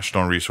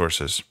international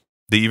resources.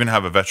 They even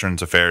have a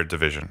Veterans Affairs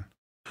division.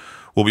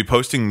 We'll be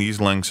posting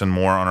these links and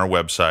more on our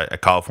website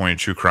at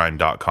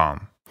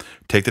californiatruecrime.com.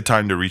 Take the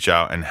time to reach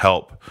out and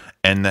help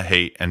end the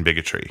hate and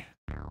bigotry.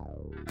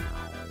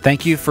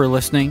 Thank you for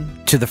listening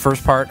to the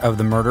first part of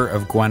the murder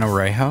of Gwen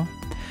Araujo.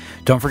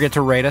 Don't forget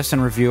to rate us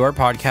and review our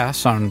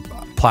podcasts on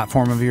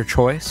platform of your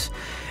choice.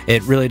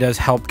 It really does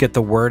help get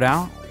the word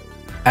out.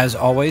 As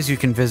always, you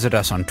can visit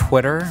us on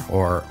Twitter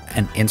or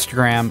an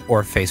Instagram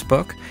or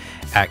Facebook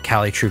at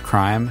Cali True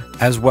Crime,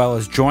 as well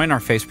as join our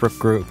Facebook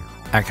group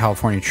at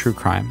California True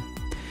Crime.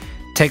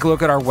 Take a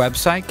look at our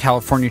website,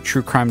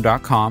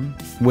 californiatruecrime.com,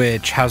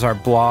 which has our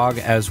blog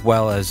as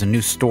well as a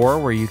new store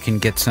where you can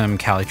get some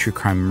Cali True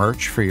Crime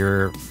merch for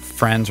your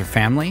friends or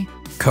family,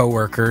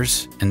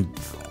 co-workers, and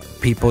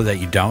people that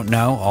you don't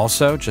know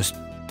also, just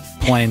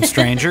plain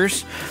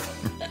strangers.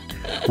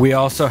 We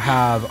also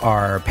have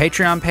our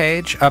Patreon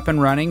page up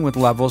and running with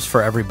levels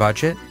for every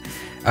budget.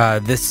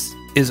 This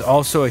is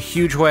also a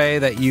huge way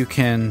that you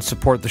can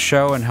support the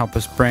show and help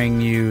us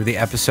bring you the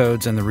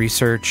episodes and the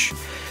research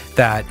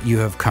that you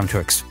have come to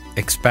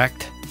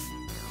expect.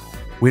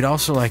 We'd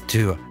also like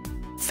to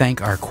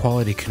thank our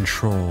quality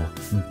control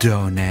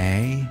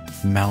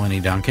donee,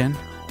 Melanie Duncan.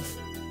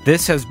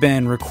 This has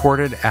been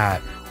recorded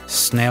at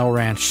Snail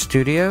Ranch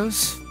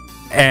Studios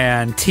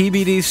and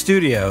TBD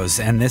Studios,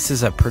 and this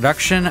is a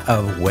production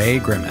of Way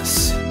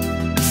Grimace.